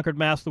 That's in Concord,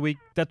 Mass. The week.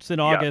 That's in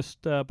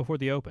August before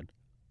the Open.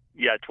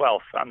 Yeah,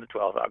 12th. I'm the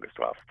 12th, August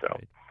 12th. So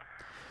right.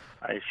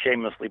 I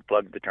shamelessly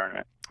plugged the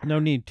tournament. No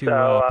need to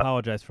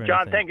apologize for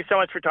John, anything. thank you so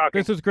much for talking.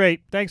 This was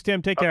great. Thanks,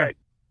 Tim. Take care. Okay.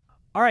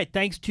 All right.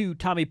 Thanks to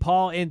Tommy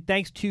Paul and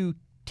thanks to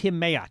Tim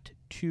Mayotte,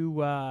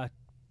 two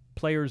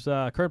players,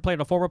 current player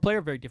and a former player,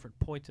 very different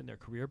points in their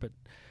career, but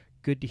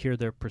good to hear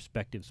their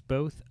perspectives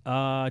both.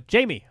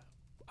 Jamie,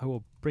 I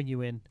will bring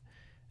you in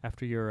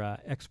after your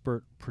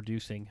expert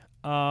producing.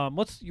 You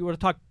want to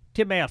talk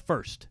Tim Mayotte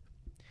first.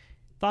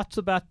 Thoughts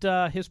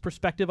about his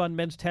perspective on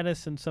men's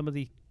tennis and some of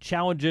the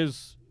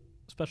challenges,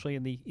 especially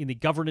in the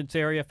governance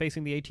area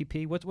facing the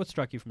ATP. What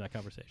struck you from that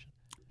conversation?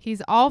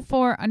 He's all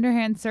for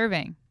underhand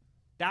serving.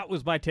 That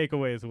was my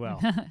takeaway as well.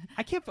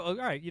 I can't. All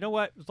right, you know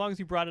what? As long as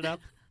you brought it up,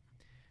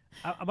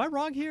 am I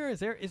wrong here? Is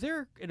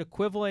there an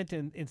equivalent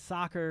in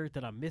soccer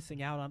that I'm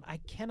missing out on? I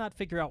cannot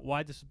figure out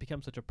why this has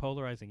become such a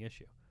polarizing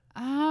issue.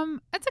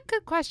 That's a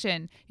good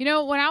question. You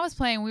know, when I was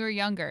playing, we were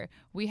younger.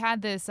 We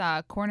had this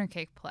corner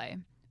kick play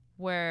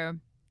where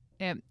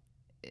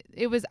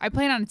it was. I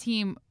played on a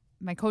team.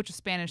 My coach was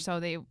Spanish, so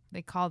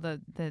they call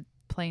the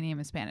play name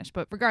in Spanish.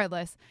 But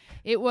regardless,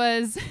 it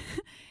was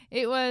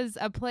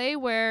a play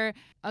where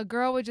a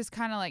girl would just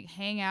kind of like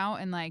hang out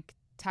and like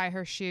tie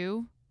her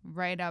shoe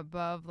right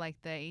above like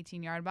the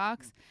 18-yard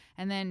box,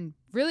 and then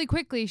really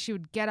quickly she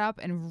would get up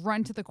and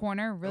run to the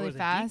corner really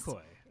fast. A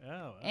decoy.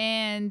 Oh,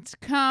 and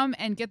come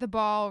and get the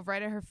ball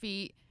right at her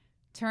feet,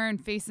 turn,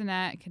 face the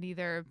net, could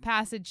either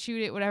pass it,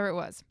 shoot it, whatever it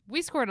was.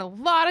 We scored a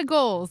lot of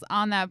goals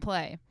on that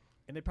play.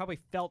 And they probably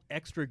felt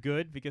extra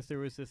good because there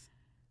was this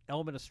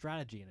element of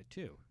strategy in it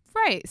too.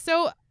 Right.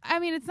 So, I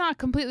mean, it's not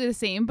completely the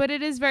same, but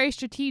it is very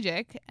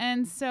strategic.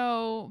 And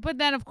so, but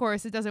then, of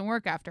course, it doesn't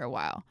work after a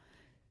while.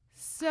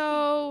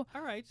 So.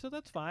 All right. So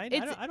that's fine.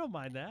 I don't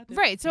mind that.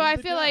 Right. So I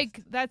feel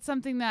like that's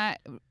something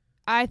that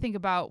I think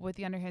about with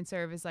the underhand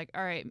serve is like,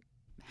 all right,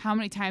 how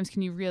many times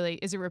can you really,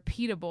 is it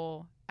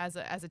repeatable as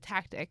a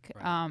tactic?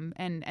 Right.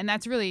 And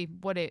that's really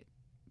what it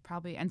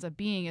probably ends up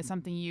being, is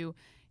something you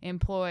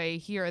employ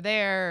here or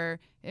there.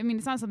 I mean,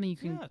 it's not something you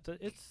can. Yeah,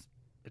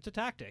 it's a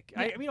tactic.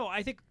 Yeah.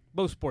 I think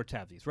most sports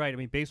have these, right? I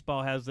mean,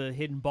 baseball has the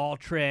hidden ball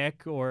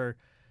trick, or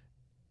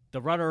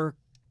the runner.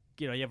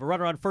 You have a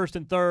runner on first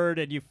and third,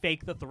 and you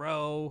fake the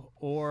throw.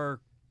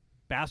 Or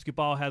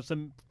basketball has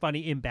some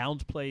funny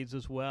inbounds plays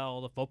as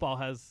well. The football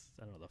has,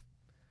 I don't know, the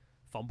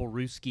fumble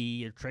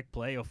rooski, a trick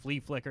play, a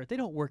flea flicker. They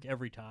don't work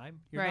every time.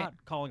 You're not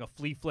calling a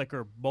flea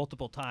flicker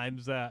multiple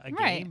times a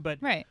game, but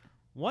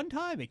one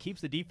time it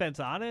keeps the defense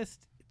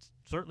honest. It's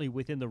certainly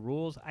within the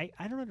rules. I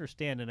don't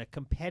understand in a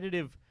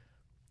competitive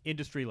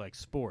industry like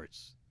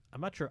sports. I'm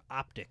not sure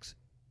optics,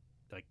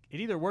 like it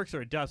either works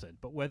or it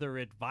doesn't, but whether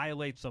it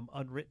violates some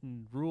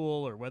unwritten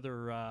rule or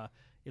whether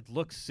it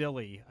looks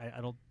silly, I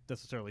don't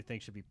necessarily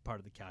think should be part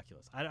of the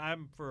calculus.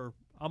 I'm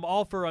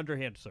all for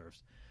underhand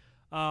serves.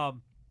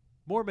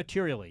 More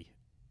materially,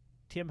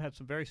 Tim had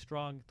some very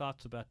strong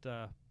thoughts about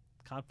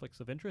conflicts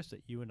of interest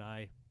that you and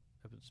I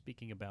have been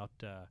speaking about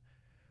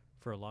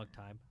for a long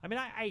time. I mean,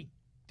 I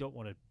don't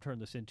want to turn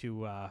this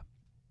into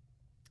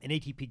an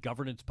ATP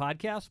governance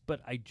podcast, but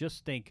I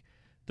just think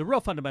the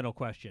real fundamental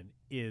question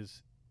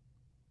is,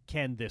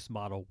 can this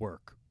model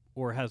work,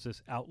 or has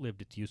this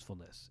outlived its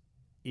usefulness?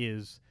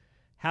 Is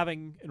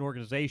having an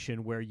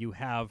organization where you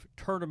have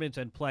tournaments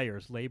and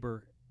players,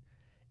 labor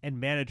and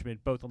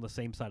management both on the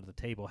same side of the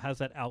table, has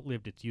that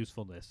outlived its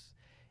usefulness?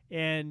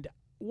 And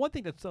one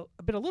thing that's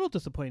been a little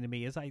disappointing to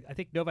me is I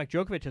think Novak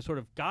Djokovic has sort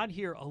of gone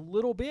here a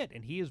little bit,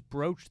 and he has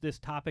broached this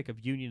topic of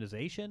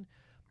unionization.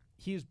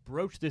 He has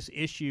broached this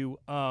issue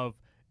of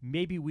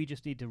maybe we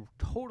just need to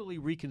totally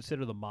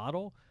reconsider the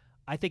model.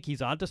 I think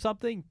he's onto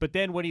something, but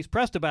then when he's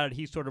pressed about it,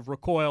 he sort of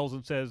recoils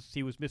and says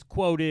he was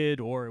misquoted,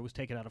 or it was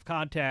taken out of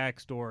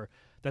context, or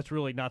that's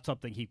really not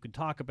something he can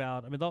talk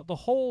about. I mean, the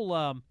whole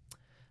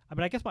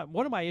I guess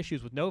one of my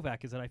issues with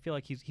Novak is that I feel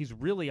like he's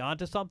really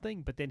onto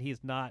something, but then he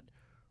has not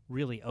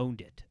really owned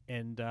it.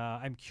 And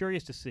I'm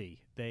curious to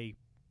see. They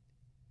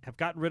have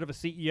gotten rid of a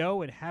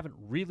CEO and haven't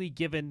really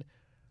given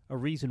a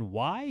reason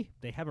why.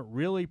 They haven't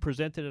really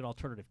presented an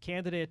alternative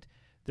candidate.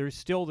 There's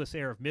still this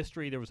air of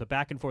mystery. There was a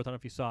back and forth. I don't know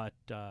if you saw it.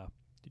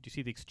 Did you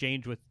see the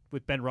exchange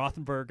with Ben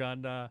Rothenberg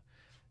on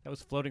that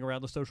was floating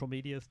around the social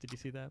medias? Did you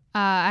see that?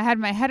 I had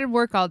my head at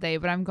work all day,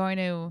 but I'm going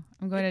to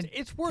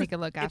take a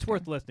look after. It's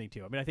worth listening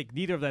to. I mean, I think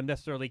neither of them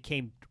necessarily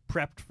came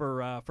prepped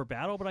for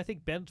battle, but I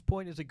think Ben's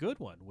point is a good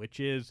one, which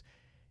is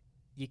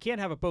you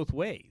can't have it both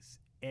ways.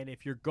 And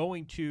if you're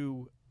going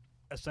to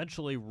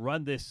essentially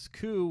run this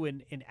coup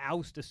and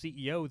oust a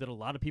CEO that a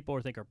lot of people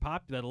think are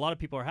popular, that a lot of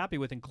people are happy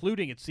with,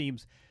 including, it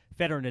seems,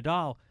 Federer and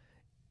Nadal,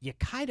 you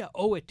kind of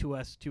owe it to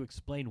us to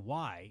explain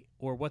why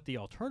or what the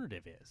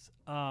alternative is.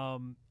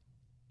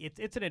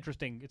 It's an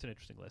interesting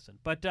listen.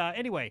 But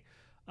anyway,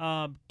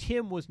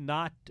 Tim was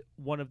not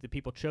one of the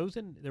people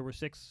chosen. There were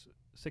six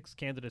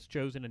candidates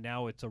chosen, and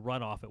now it's a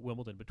runoff at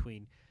Wimbledon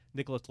between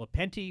Nicholas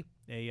Lepenti,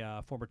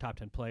 a former top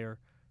 10 player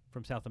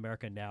from South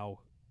America, now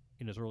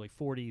in his early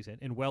 40s,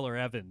 and Weller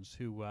Evans,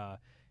 who a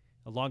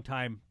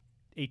longtime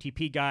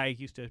ATP guy,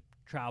 used to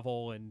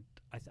travel, and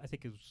I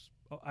think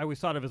I always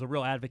thought of as a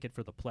real advocate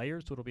for the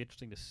players. So it'll be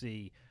interesting to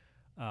see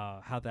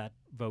how that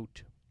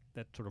vote,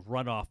 that sort of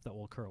runoff that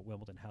will occur at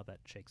Wimbledon, how that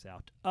shakes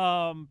out.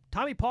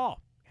 Tommy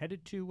Paul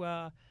headed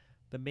to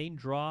the main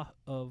draw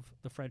of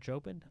the French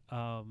Open.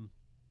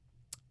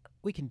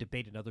 We can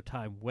debate another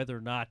time whether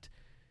or not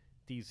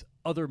these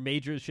other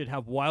majors should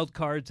have wild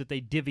cards that they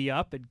divvy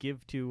up and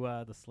give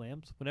to the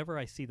slams. Whenever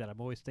I see that,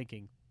 I'm always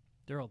thinking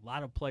there are a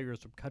lot of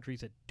players from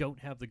countries that don't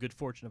have the good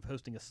fortune of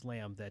hosting a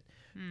slam, that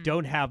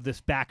don't have this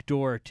back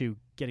door to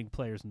getting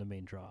players in the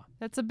main draw.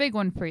 That's a big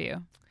one for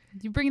you.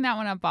 You bring that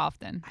one up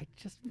often. I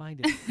just find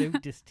it so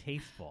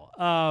distasteful.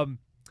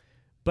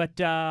 But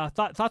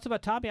thoughts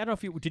about Tommy? I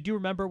don't know if did you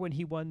remember when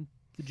he won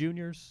the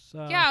juniors?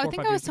 Yeah, I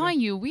think I was telling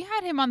you we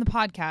had him on the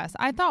podcast.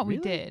 I thought we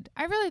Really? did.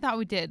 I really thought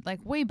we did, like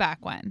way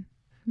back when.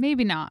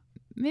 Maybe not.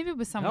 Maybe it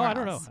was somewhere I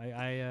don't else.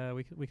 know.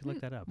 We can look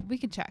that up. We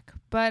can check.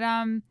 But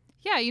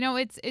yeah,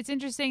 it's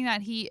interesting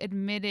that he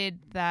admitted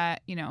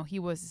that he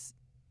was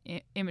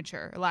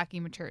immature,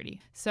 lacking maturity.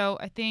 So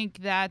I think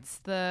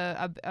that's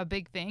a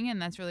big thing,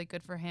 and that's really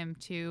good for him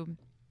to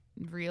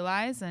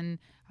realize, and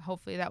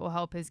hopefully that will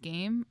help his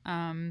game.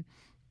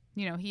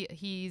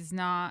 He's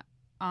not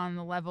on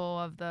the level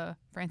of the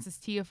Francis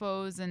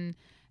Tiafoes and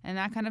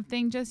that kind of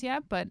thing just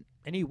yet, but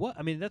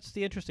that's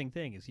the interesting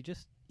thing, is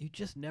you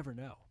just never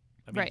know.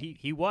 I mean, right.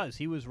 he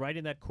was right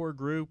in that core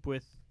group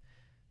with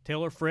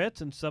Taylor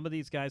Fritz, and some of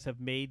these guys have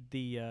made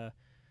the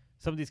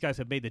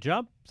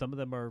jump. Some of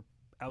them are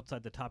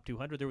outside the top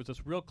 200. There was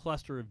this real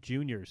cluster of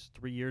juniors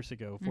 4 years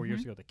ago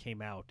that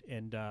came out,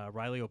 and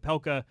Riley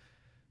Opelka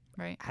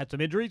had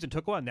some injuries and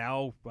took one.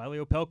 Now Riley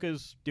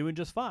Opelka's doing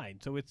just fine.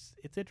 So it's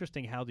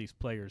interesting how these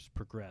players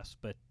progress.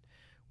 But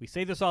we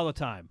say this all the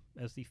time: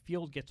 as the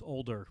field gets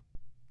older,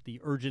 the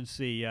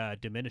urgency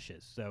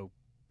diminishes. So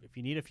if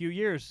you need a few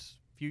years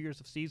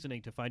of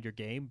seasoning to find your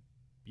game,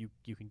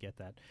 you can get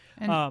that.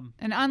 And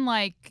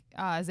unlike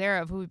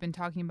Zverev, who we've been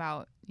talking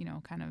about,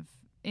 kind of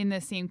in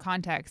the same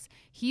context,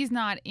 he's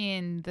not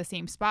in the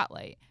same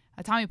spotlight.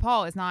 Tommy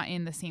Paul is not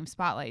in the same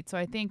spotlight. So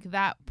I think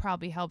that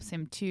probably helps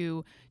him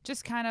to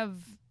just kind of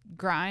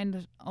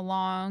grind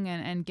along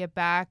and get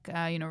back,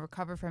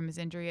 recover from his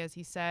injury, as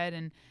he said,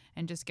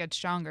 and just get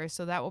stronger.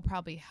 So that will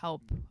probably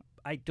help.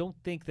 I don't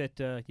think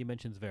that you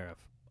mentioned Zverev.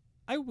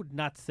 I would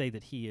not say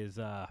that he is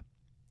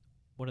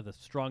one of the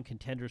strong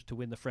contenders to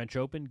win the French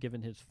Open,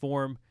 given his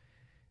form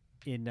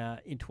in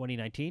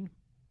 2019.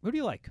 Who do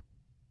you like?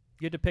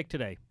 You had to pick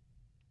today.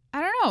 I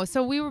don't know.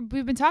 So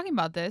we've been talking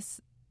about this.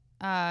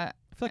 I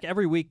feel like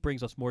every week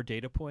brings us more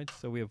data points,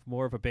 so we have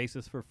more of a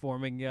basis for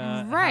forming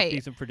a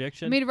half-decent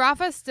prediction. I mean,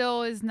 Rafa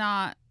still is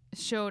not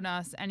shown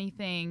us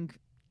anything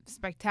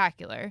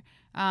spectacular.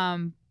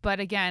 But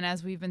again,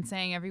 as we've been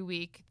saying every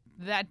week,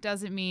 that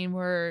doesn't mean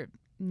we're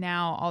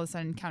now all of a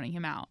sudden counting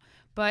him out.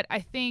 But I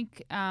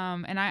think,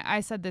 and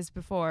I said this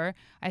before,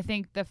 I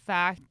think the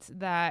fact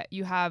that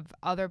you have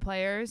other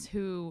players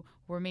who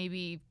were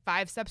maybe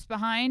 5 steps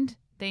behind,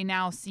 they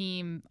now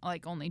seem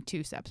like only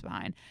 2 steps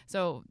behind.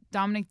 So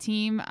Dominic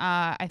Thiem,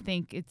 I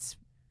think it's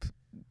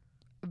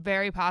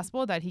very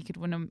possible that he could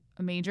win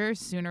a major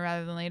sooner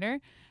rather than later.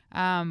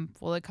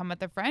 Will it come at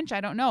the French? I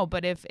don't know.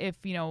 But if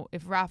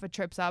Rafa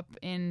trips up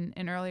in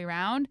an early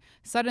round,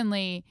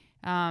 suddenly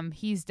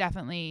he's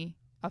definitely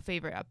a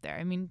favorite up there.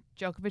 I mean,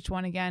 Djokovic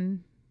won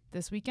again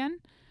this weekend.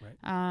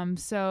 Right.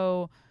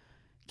 So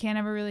can't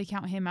ever really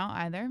count him out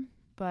either.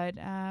 But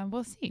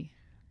we'll see.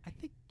 I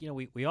think,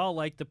 we all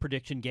like the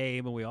prediction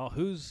game, and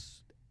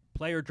who's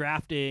player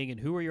drafting and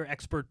who are your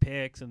expert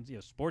picks, and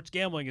sports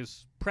gambling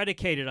is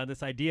predicated on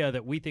this idea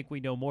that we think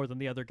we know more than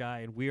the other guy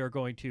and we are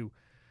going to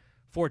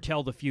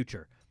foretell the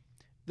future.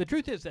 The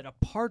truth is that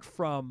apart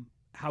from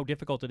how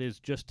difficult it is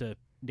just to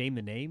name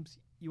the names,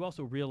 you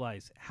also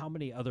realize how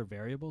many other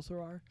variables there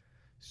are.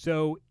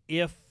 So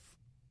if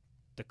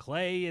the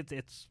clay, it's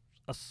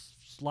a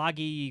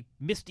sloggy,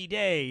 misty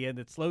day and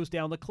it slows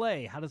down the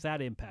clay, how does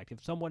that impact?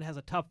 If someone has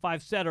a top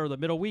 5 setter the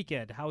middle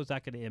weekend, how is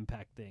that going to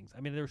impact things?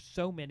 I mean, there's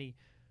so many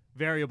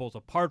variables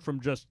apart from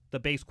just the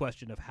base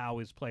question of how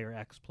is player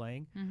X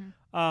playing.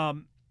 Mm-hmm.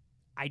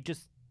 I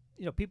just,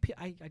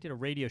 I did a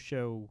radio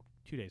show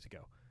 2 days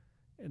ago,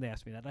 and they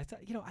asked me that. And I thought,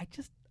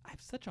 I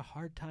have such a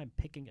hard time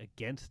picking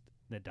against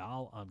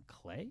Nadal on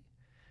clay,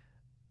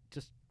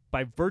 just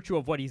by virtue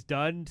of what he's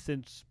done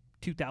since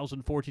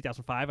 2004,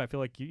 2005. I feel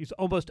like he's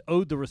almost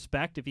owed the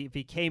respect. If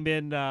he came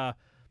in,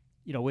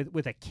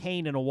 with a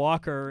cane and a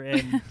walker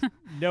and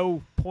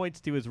no points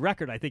to his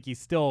record, I think he's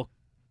still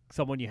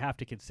someone you have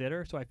to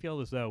consider. So I feel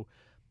as though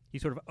he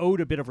sort of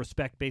owed a bit of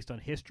respect based on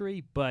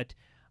history, but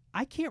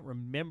I can't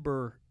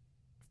remember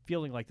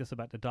feeling like this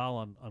about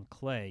Nadal on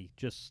clay.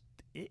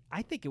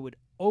 I think it would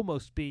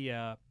almost be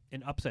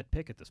an upset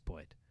pick at this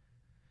point.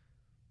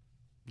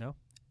 No?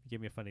 You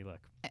gave me a funny look.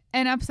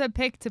 An upset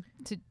pick to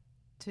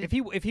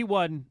if he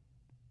won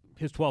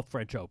his 12th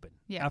French Open,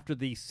 after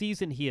the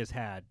season he has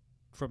had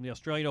from the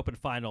Australian Open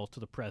final to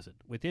the present,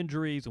 with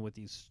injuries and with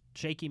these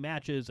shaky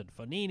matches and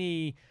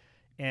Fognini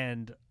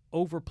and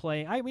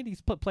overplaying. I mean,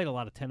 he's played a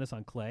lot of tennis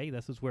on clay.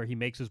 This is where he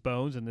makes his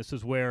bones, and this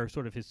is where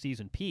sort of his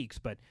season peaks.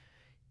 But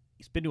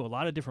he's been to a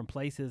lot of different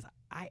places.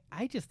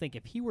 I just think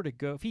if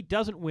he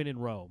doesn't win in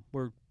Rome,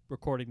 we're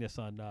recording this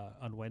on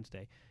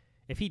Wednesday.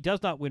 If he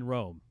does not win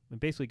Rome and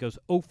basically goes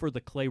 0 for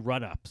the clay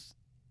run-ups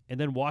and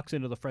then walks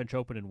into the French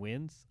Open and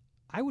wins,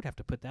 I would have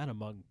to put that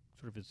among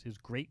sort of his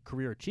great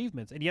career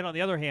achievements. And yet, on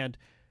the other hand,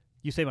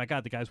 you say, my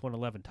God, the guy's won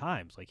 11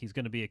 times. Like, he's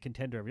going to be a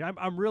contender every time.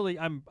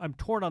 I'm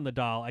torn on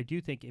Nadal. I do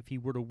think if he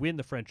were to win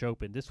the French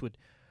Open, this would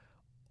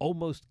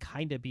almost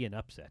kind of be an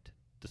upset,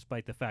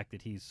 despite the fact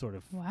that he's sort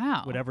of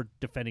whatever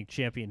defending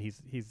champion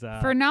he's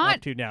up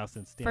to now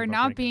since for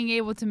not being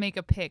able to make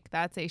a pick.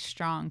 That's a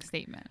strong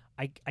statement.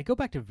 I go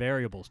back to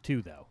variables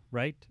too, though,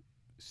 right?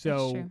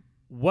 So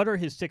what are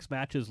his 6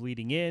 matches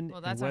leading in?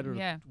 Well, that's what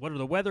are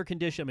the weather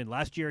conditions? I mean,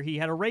 last year he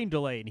had a rain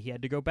delay and he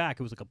had to go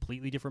back. It was a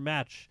completely different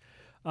match.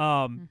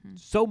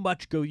 So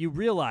much you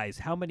realize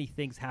how many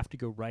things have to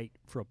go right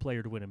for a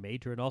player to win a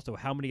major, and also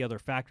how many other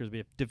factors.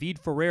 If David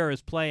Ferrer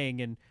is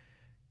playing and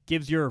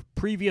gives your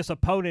previous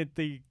opponent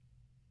the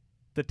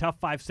tough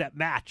 5-set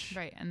match,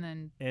 right,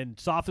 and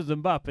softens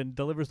them up and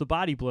delivers the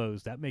body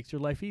blows, that makes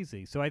your life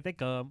easy. So I think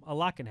a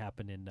lot can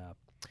happen in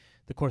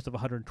the course of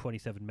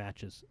 127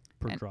 matches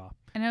per draw.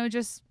 And it would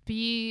just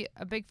be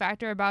a big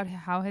factor about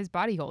how his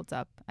body holds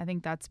up. I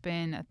think that's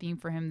been a theme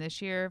for him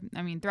this year.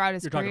 I mean, throughout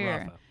his career.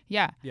 Talking Rafa.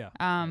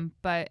 Yeah.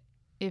 But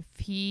if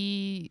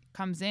he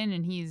comes in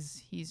and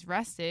he's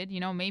rested,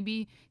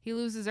 maybe he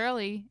loses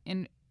early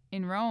in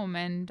Rome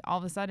and all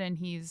of a sudden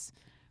he's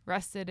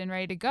rested and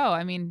ready to go.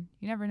 I mean,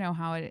 you never know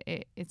how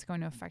it's going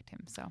to affect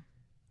him. So,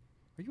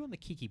 are you on the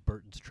Kiki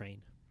Bertens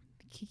train?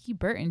 Kiki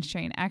Bertens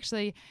train.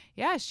 Actually,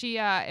 yeah, she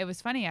it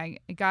was funny. I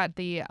got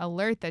the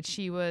alert that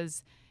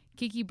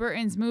Kiki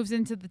Bertens moves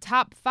into the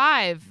top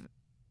 5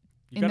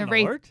 in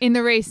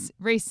the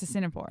race to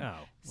Singapore. Oh.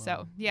 Well,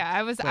 so, yeah,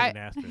 I was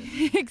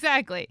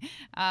exactly.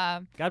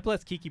 God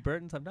bless Kiki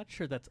Bertens. I'm not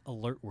sure that's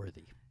alert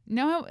worthy.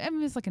 No, it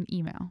was like an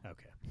email.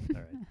 Okay.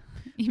 All right.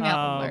 Email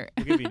alert.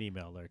 We'll give you an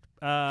email alert.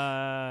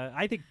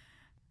 I think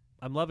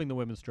I'm loving the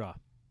women's draw.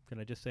 Can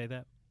I just say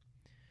that?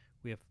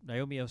 We have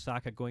Naomi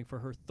Osaka going for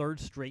her 3rd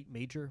straight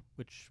major,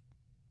 which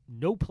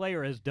no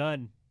player has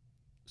done,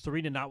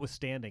 Serena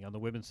notwithstanding, on the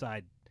women's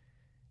side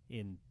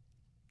in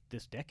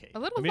this decade. A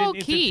little low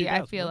key,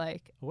 I feel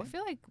like. What? I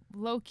feel like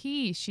low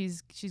key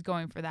she's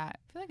going for that.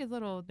 I feel like it's a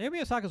little.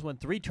 Naomi Osaka's won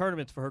 3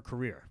 tournaments for her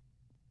career.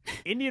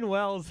 Indian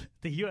Wells,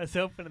 the U.S.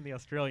 Open, and the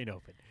Australian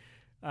Open.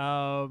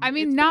 I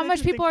mean, not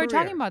much people are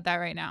talking about that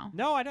right now.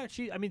 No, I don't.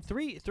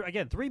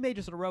 Three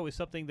majors in a row is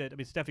something that,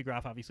 Steffi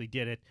Graf obviously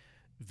did it.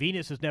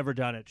 Venus has never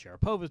done it.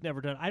 Sharapova's never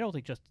done it. I don't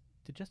think did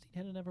Justine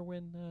Henin ever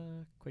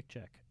win? Quick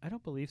check. I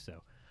don't believe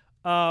so.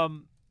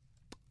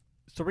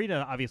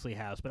 Serena obviously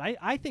has, but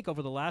I think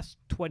over the last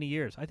 20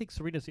 years, I think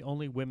Serena's the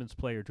only women's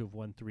player to have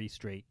won 3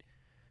 straight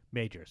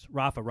majors.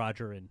 Rafa,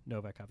 Roger, and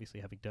Novak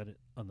obviously having done it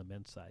on the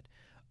men's side.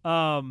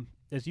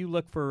 As you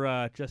look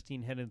for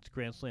Justine Henin's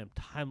Grand Slam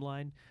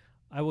timeline,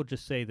 I will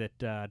just say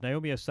that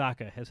Naomi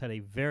Osaka has had a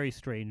very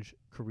strange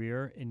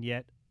career, and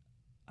yet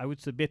I would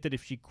submit that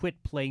if she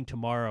quit playing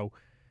tomorrow,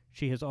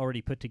 she has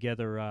already put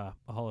together a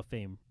Hall of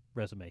Fame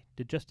resume.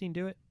 Did Justine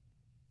do it?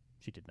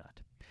 She did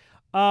not.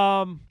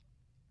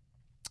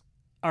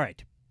 All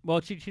right.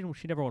 Well, she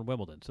never won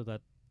Wimbledon, so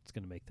that's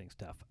going to make things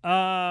tough.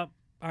 All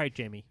right,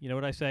 Jamie. You know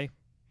what I say?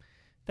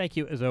 Thank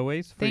you, as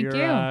always, for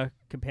your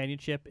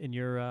companionship and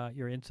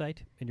your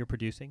insight and your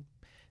producing.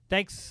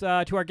 Thanks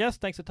to our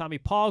guest. Thanks to Tommy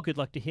Paul. Good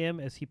luck to him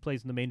as he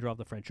plays in the main draw of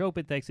the French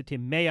Open. Thanks to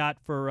Tim Mayotte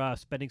for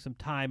spending some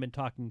time and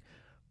talking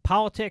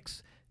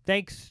politics.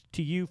 Thanks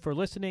to you for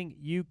listening.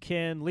 You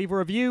can leave a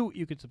review.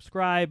 You can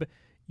subscribe.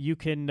 You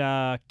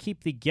can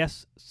keep the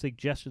guest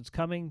suggestions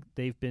coming.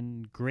 They've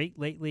been great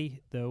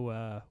lately,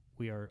 though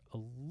we are a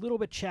little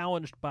bit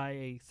challenged by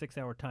a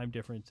 6-hour time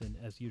difference and,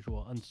 as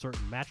usual,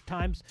 uncertain match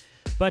times.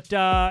 But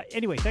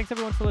anyway, thanks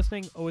everyone for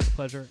listening. Always a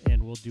pleasure,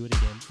 and we'll do it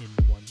again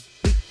in 1